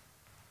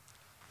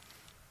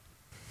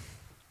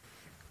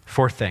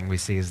 Fourth thing we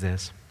see is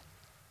this.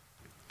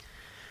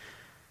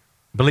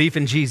 Belief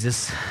in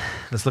Jesus.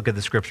 Let's look at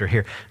the scripture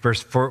here.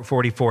 Verse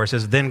 44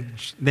 says, Then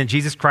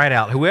Jesus cried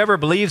out, "Whoever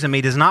believes in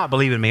me does not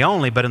believe in me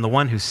only, but in the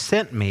one who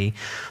sent me.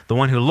 The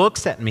one who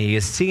looks at me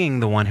is seeing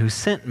the one who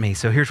sent me."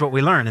 So here's what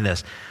we learn in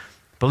this.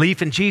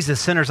 Belief in Jesus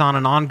centers on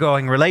an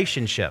ongoing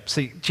relationship.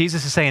 See,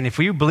 Jesus is saying, if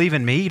you believe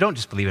in me, you don't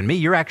just believe in me,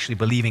 you're actually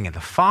believing in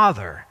the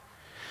Father.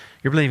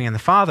 You're believing in the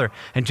Father.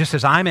 And just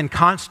as I'm in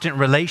constant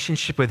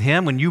relationship with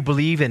him, when you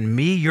believe in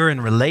me, you're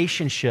in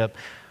relationship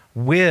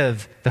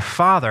with the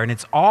Father. And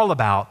it's all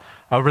about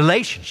a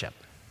relationship.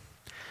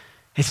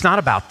 It's not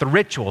about the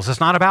rituals.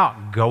 It's not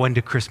about going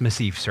to Christmas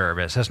Eve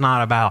service. It's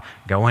not about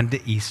going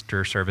to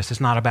Easter service.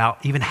 It's not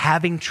about even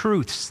having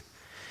truths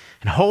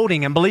and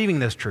holding and believing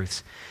those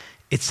truths.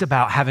 It's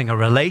about having a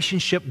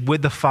relationship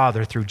with the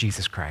Father through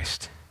Jesus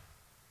Christ.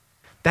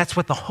 That's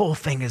what the whole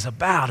thing is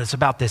about. It's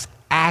about this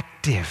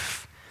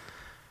active,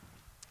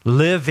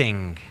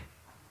 living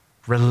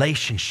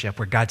relationship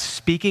where God's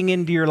speaking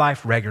into your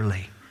life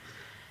regularly.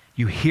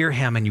 You hear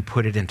him and you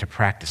put it into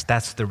practice.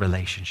 That's the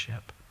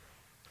relationship.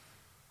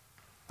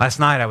 Last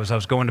night I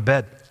was going to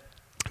bed.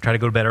 I try to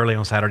go to bed early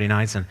on Saturday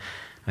nights, and I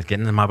was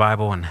getting in my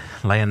Bible and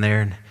laying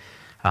there.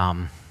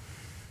 And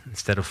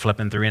instead of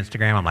flipping through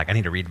Instagram, I'm like, I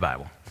need to read the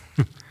Bible.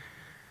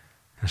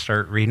 I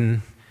start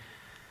reading,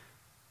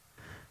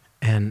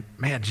 and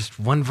man, just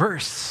one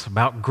verse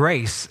about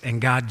grace, and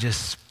God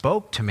just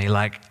spoke to me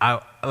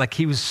like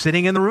he was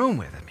sitting in the room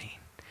with me.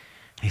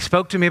 He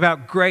spoke to me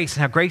about grace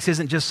and how grace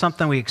isn't just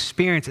something we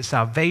experience at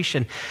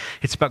salvation.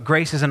 It's about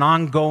grace as an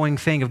ongoing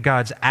thing of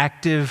God's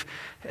active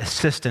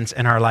assistance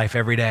in our life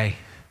every day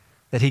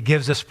that he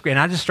gives us. And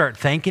I just start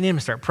thanking him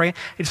and start praying.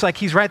 It's like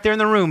he's right there in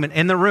the room.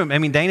 I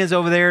mean, Dana's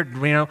over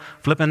there,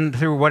 flipping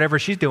through whatever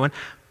she's doing.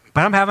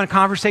 But I'm having a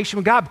conversation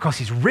with God because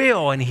he's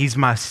real and he's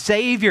my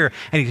Savior.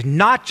 And he's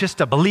not just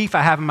a belief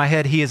I have in my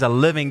head. He is a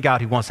living God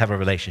who wants to have a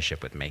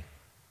relationship with me.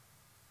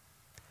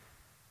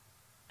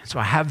 And so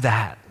I have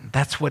that.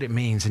 That's what it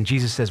means. And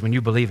Jesus says, when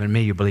you believe in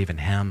me, you believe in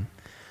him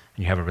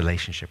and you have a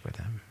relationship with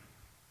him.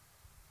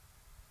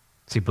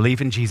 See, belief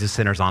in Jesus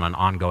centers on an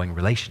ongoing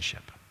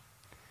relationship.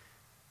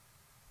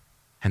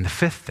 And the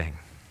fifth thing,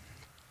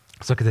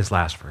 let's look at this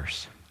last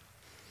verse.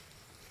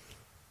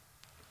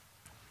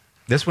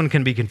 This one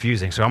can be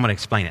confusing, so I'm going to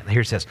explain it.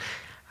 Here it says,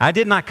 I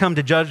did not come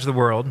to judge the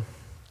world,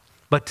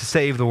 but to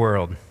save the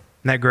world. Isn't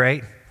that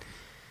great?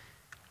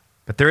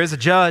 But there is a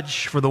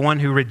judge for the one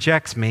who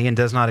rejects me and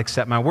does not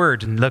accept my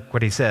words. And look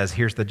what he says.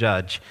 Here's the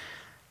judge.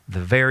 The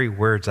very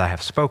words I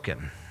have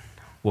spoken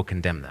will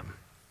condemn them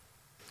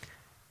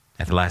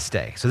at the last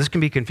day. So this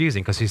can be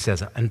confusing because he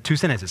says in two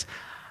sentences,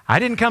 I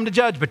didn't come to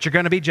judge, but you're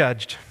going to be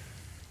judged.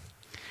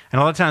 And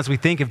a lot of times we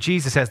think of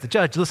Jesus as the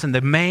judge. Listen, the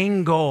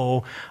main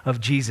goal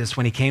of Jesus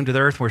when he came to the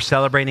earth, we're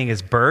celebrating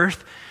his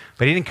birth,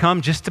 but he didn't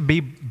come just to be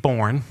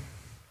born.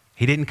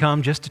 He didn't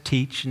come just to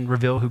teach and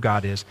reveal who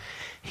God is.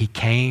 He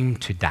came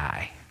to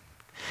die.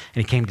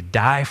 And he came to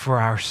die for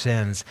our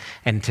sins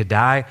and to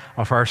die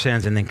for our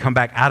sins and then come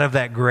back out of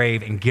that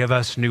grave and give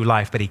us new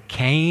life. But he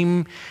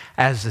came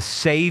as the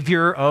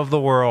Savior of the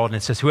world. And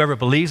it says, whoever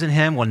believes in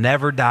him will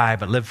never die,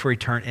 but live for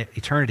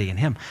eternity in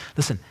him.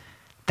 Listen,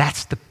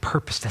 that's the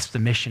purpose, that's the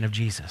mission of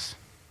Jesus.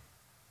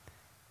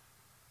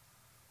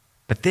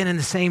 But then in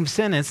the same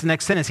sentence, the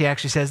next sentence, he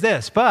actually says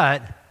this,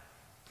 but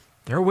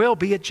there will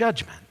be a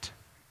judgment.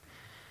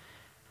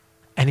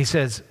 And he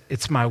says,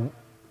 it's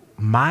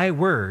my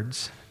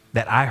words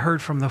that I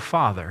heard from the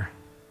Father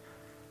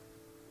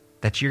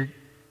that you're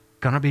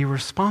going to be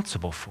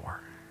responsible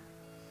for.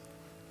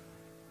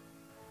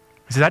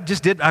 He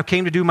says, I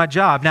came to do my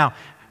job. Now,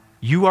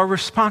 you are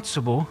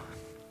responsible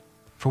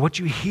for what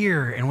you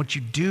hear and what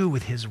you do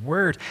with his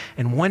word.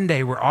 And one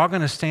day we're all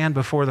going to stand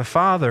before the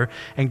Father,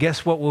 and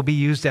guess what will be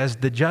used as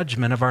the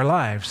judgment of our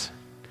lives?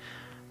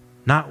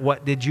 Not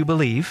what did you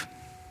believe?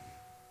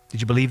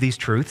 Did you believe these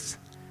truths?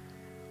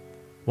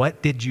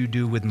 What did you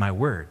do with my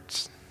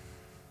words?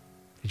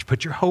 Did you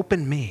put your hope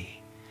in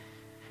me?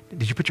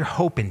 Did you put your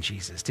hope in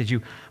Jesus? Did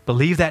you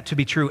believe that to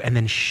be true and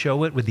then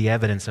show it with the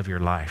evidence of your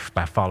life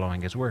by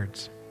following his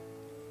words?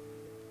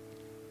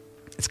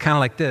 It's kind of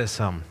like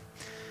this.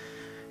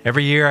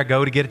 Every year I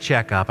go to get a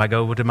checkup. I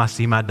go to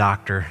see my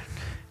doctor,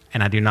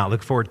 and I do not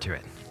look forward to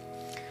it.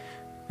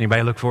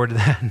 Anybody look forward to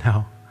that?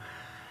 No.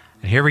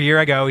 And every year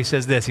I go, he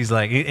says this. He's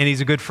like, and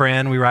he's a good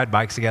friend. We ride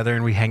bikes together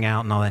and we hang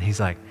out and all that. He's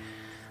like,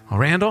 well,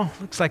 Randall,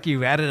 looks like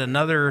you've added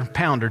another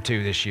pound or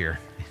two this year.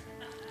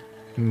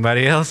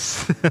 Anybody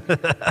else?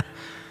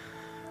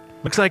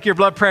 Looks like your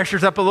blood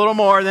pressure's up a little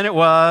more than it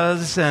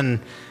was, and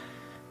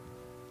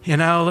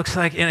looks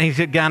like, and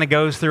he kind of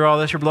goes through all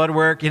this, your blood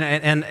work,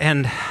 and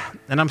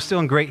I'm still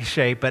in great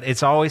shape, but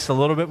it's always a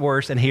little bit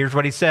worse. And here's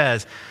what he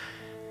says: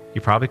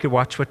 you probably could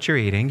watch what you're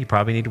eating. You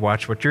probably need to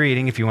watch what you're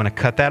eating. If you want to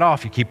cut that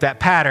off, you keep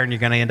that pattern, you're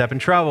going to end up in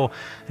trouble.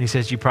 And he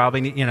says you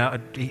probably need,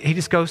 he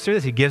just goes through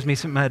this. He gives me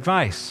some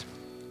advice.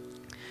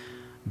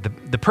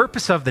 The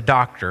purpose of the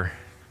doctor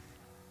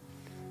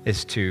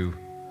is to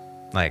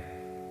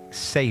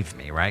save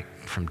me, right,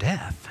 from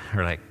death,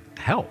 or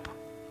help.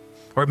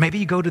 Or maybe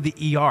you go to the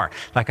ER.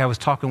 Like I was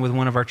talking with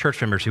one of our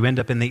church members who end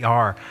up in the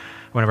ER,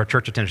 one of our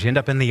church attenders, he ended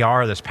up in the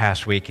ER this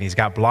past week and he's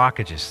got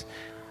blockages.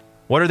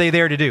 What are they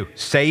there to do?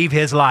 Save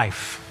his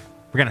life.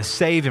 We're going to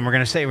save him. We're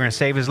going to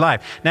save his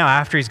life. Now,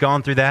 after he's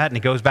gone through that and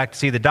he goes back to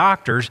see the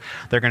doctors,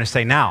 they're going to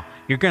say, now,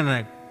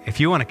 if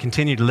you want to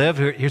continue to live,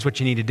 here's what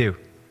you need to do.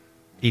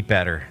 Eat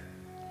better,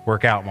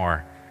 work out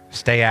more,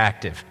 stay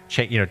active,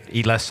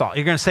 eat less salt.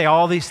 You're going to say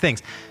all these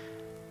things.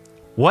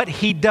 What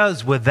he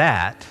does with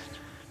that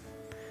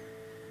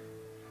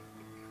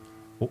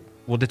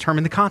will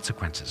determine the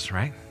consequences,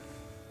 right?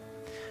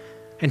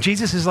 And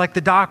Jesus is like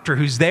the doctor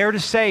who's there to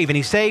save, and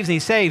he saves and he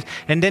saves,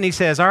 and then he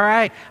says, all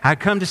right, I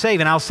come to save,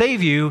 and I'll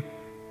save you.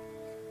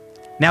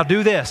 Now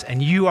do this,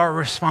 and you are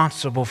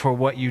responsible for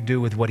what you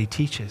do with what he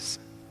teaches.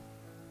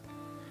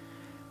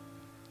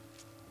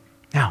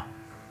 Now,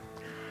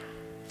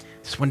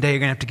 this one day you're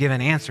going to have to give an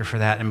answer for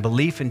that, and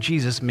belief in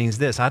Jesus means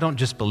this. I don't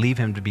just believe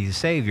him to be the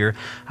Savior.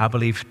 I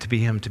believe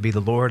him to be the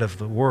Lord of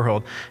the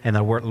world and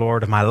the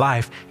Lord of my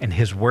life, and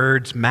his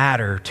words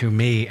matter to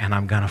me, and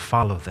I'm going to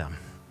follow them.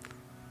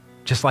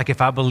 Just like if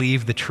I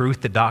believe the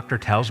truth the doctor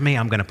tells me,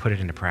 I'm going to put it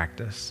into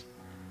practice.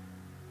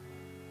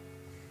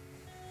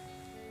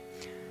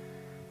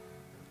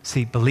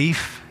 See,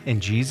 belief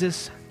in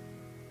Jesus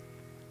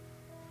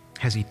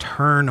has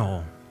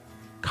eternal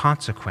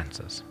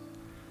consequences.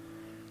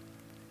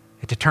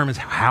 It determines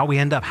how we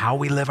end up, how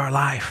we live our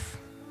life.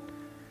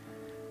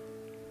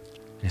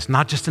 And it's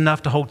not just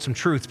enough to hold some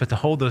truths, but to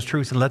hold those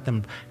truths and let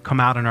them come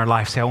out in our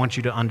life. Say, I want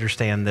you to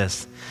understand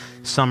this.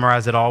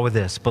 Summarize it all with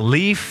this.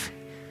 Belief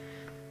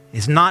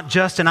is not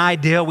just an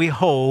idea we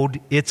hold,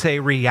 it's a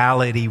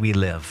reality we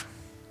live.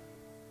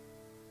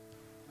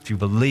 If you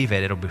believe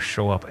it, it'll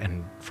show up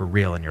for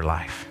real in your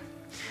life.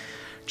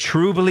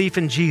 True belief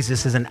in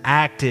Jesus is an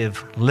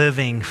active,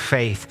 living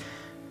faith.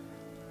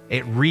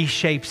 It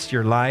reshapes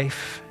your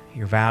life,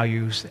 your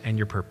values, and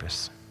your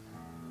purpose.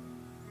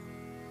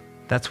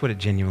 That's what it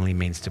genuinely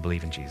means to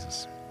believe in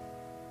Jesus.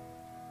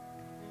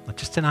 Not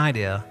just an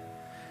idea,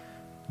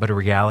 but a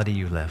reality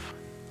you live.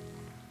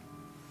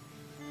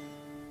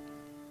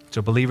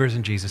 So believers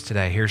in Jesus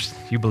today,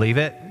 you believe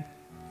it,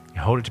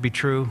 you hold it to be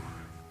true,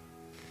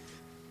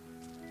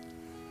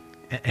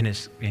 and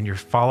you're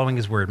following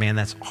his word. Man,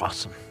 that's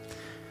awesome.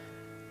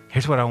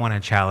 Here's what I want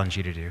to challenge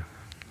you to do.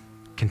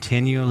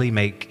 Continually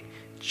make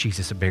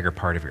Jesus a bigger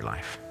part of your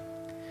life.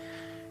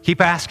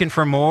 Keep asking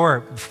for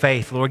more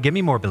faith. Lord, give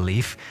me more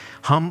belief.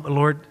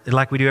 Lord,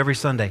 like we do every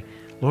Sunday.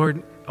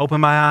 Lord,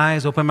 open my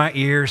eyes, open my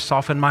ears,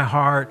 soften my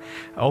heart.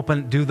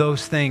 Do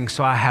those things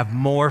so I have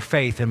more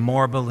faith and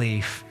more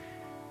belief.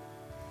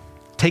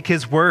 Take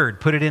his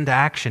word, put it into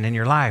action in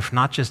your life,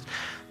 not just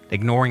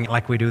ignoring it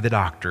like we do the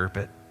doctor,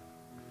 but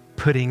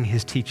putting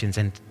his teachings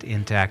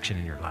into action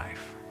in your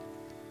life.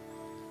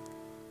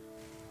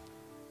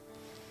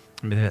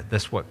 I mean,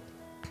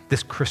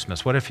 this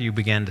Christmas, what if you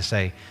began to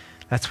say,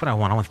 that's what I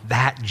want. I want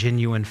that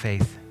genuine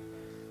faith,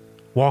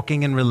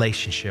 walking in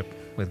relationship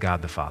with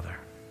God the Father.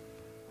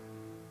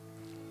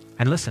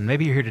 And listen,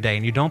 maybe you're here today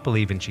and you don't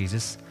believe in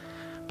Jesus,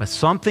 but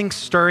something's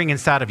stirring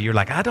inside of you. You're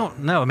like, I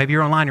don't know. Maybe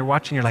you're online, you're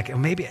watching, you're like, oh,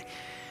 maybe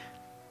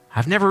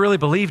I've never really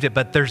believed it,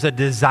 but there's a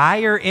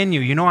desire in you.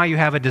 You know why you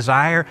have a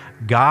desire?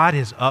 God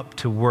is up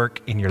to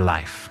work in your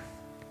life.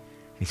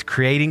 He's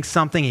creating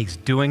something. He's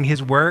doing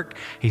his work.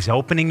 He's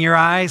opening your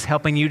eyes,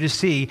 helping you to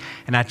see.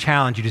 And I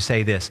challenge you to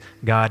say this,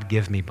 God,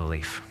 give me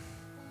belief.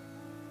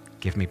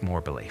 Give me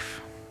more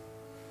belief.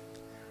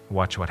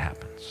 Watch what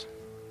happens.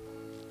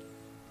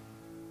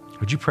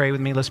 Would you pray with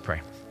me? Let's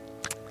pray.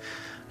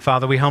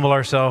 Father, we humble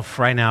ourselves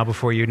right now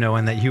before you,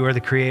 knowing that you are the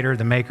creator,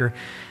 the maker.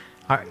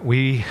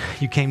 You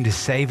came to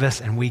save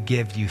us, and we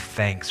give you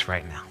thanks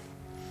right now.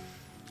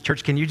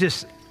 Church, can you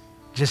just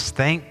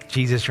thank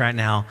Jesus right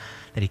now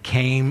that he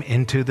came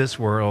into this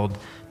world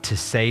to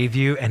save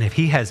you? And if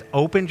he has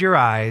opened your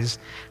eyes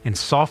and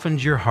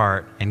softened your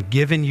heart and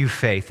given you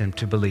faith and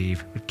to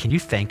believe, can you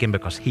thank him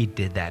because he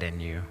did that in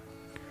you?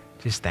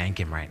 Just thank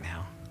him right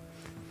now.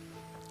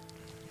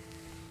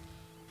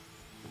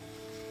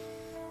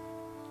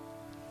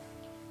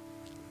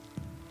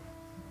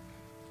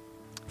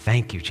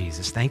 Thank you,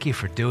 Jesus. Thank you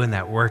for doing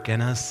that work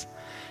in us.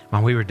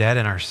 When we were dead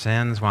in our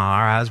sins, when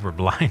our eyes were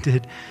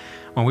blinded,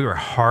 when we were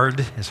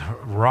hard as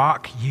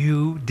rock,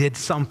 you did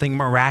something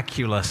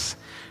miraculous.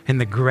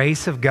 And the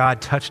grace of God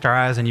touched our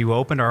eyes and you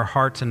opened our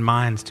hearts and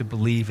minds to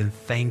believe, and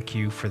thank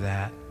you for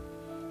that.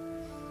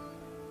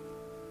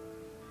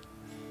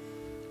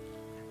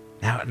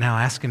 Now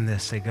ask him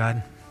this. Say,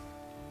 God,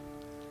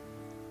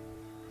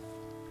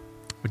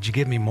 would you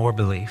give me more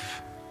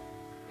belief?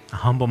 I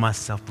humble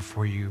myself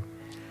before you.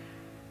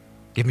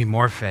 Give me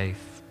more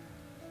faith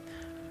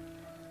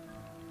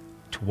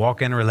to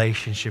walk in a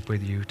relationship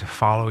with you, to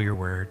follow your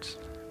words.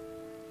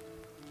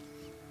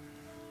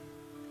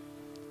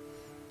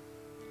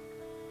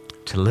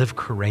 To live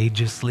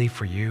courageously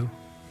for you.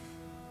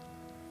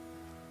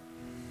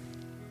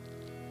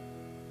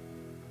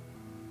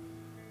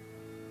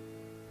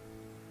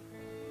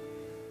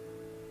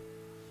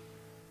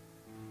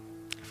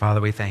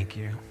 Father, we thank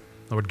you.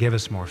 Lord, give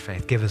us more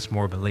faith. Give us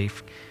more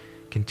belief.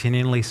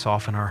 Continually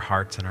soften our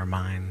hearts and our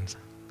minds.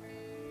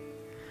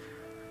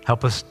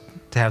 Help us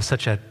to have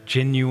such a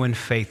genuine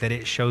faith that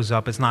it shows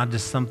up. It's not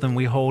just something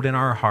we hold in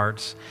our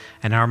hearts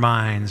and our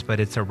minds,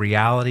 but it's a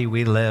reality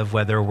we live,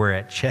 whether we're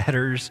at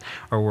Cheddar's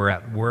or we're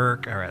at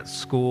work or at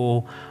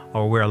school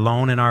or we're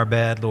alone in our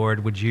bed.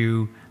 Lord, would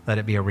you let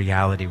it be a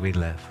reality we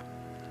live?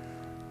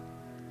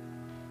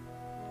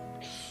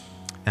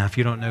 Now, if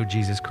you don't know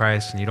Jesus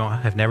Christ and you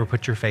have never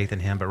put your faith in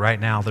him, but right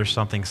now there's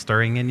something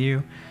stirring in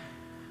you,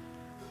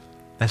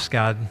 that's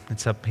God.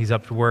 He's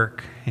up to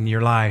work in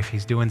your life.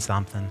 He's doing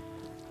something.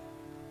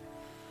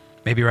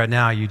 Maybe right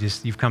now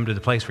you've come to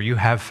the place where you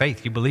have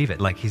faith. You believe it.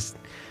 Like he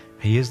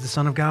is the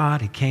Son of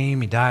God. He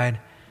came, he died.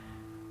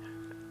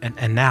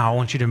 And now I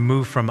want you to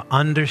move from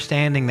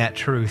understanding that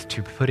truth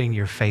to putting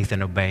your faith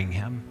and obeying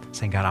him.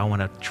 Saying, God, I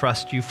want to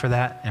trust you for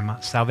that and my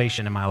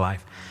salvation in my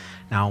life.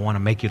 Now I want to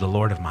make you the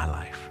Lord of my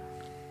life.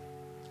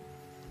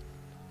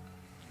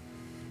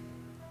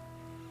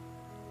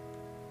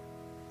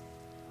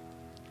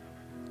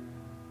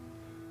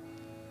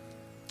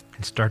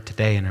 And start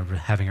today in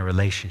having a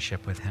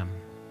relationship with him.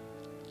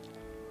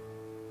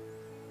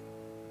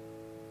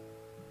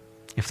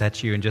 If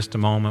that's you, in just a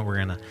moment, we're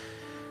going to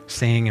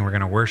sing and we're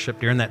going to worship.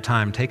 During that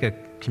time, take a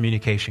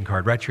communication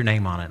card, write your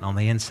name on it. On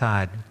the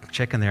inside,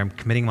 check in there, I'm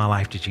committing my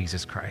life to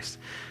Jesus Christ.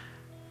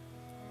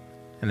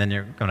 And then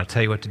they're going to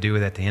tell you what to do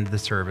with it at the end of the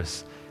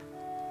service.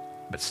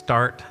 But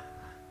start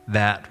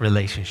that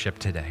relationship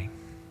today.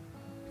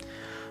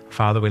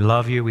 Father, we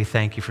love you. We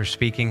thank you for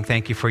speaking.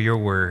 Thank you for your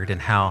word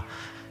and how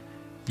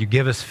you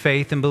give us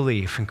faith and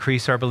belief.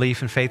 Increase our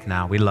belief and faith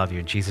now. We love you.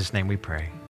 In Jesus' name we pray.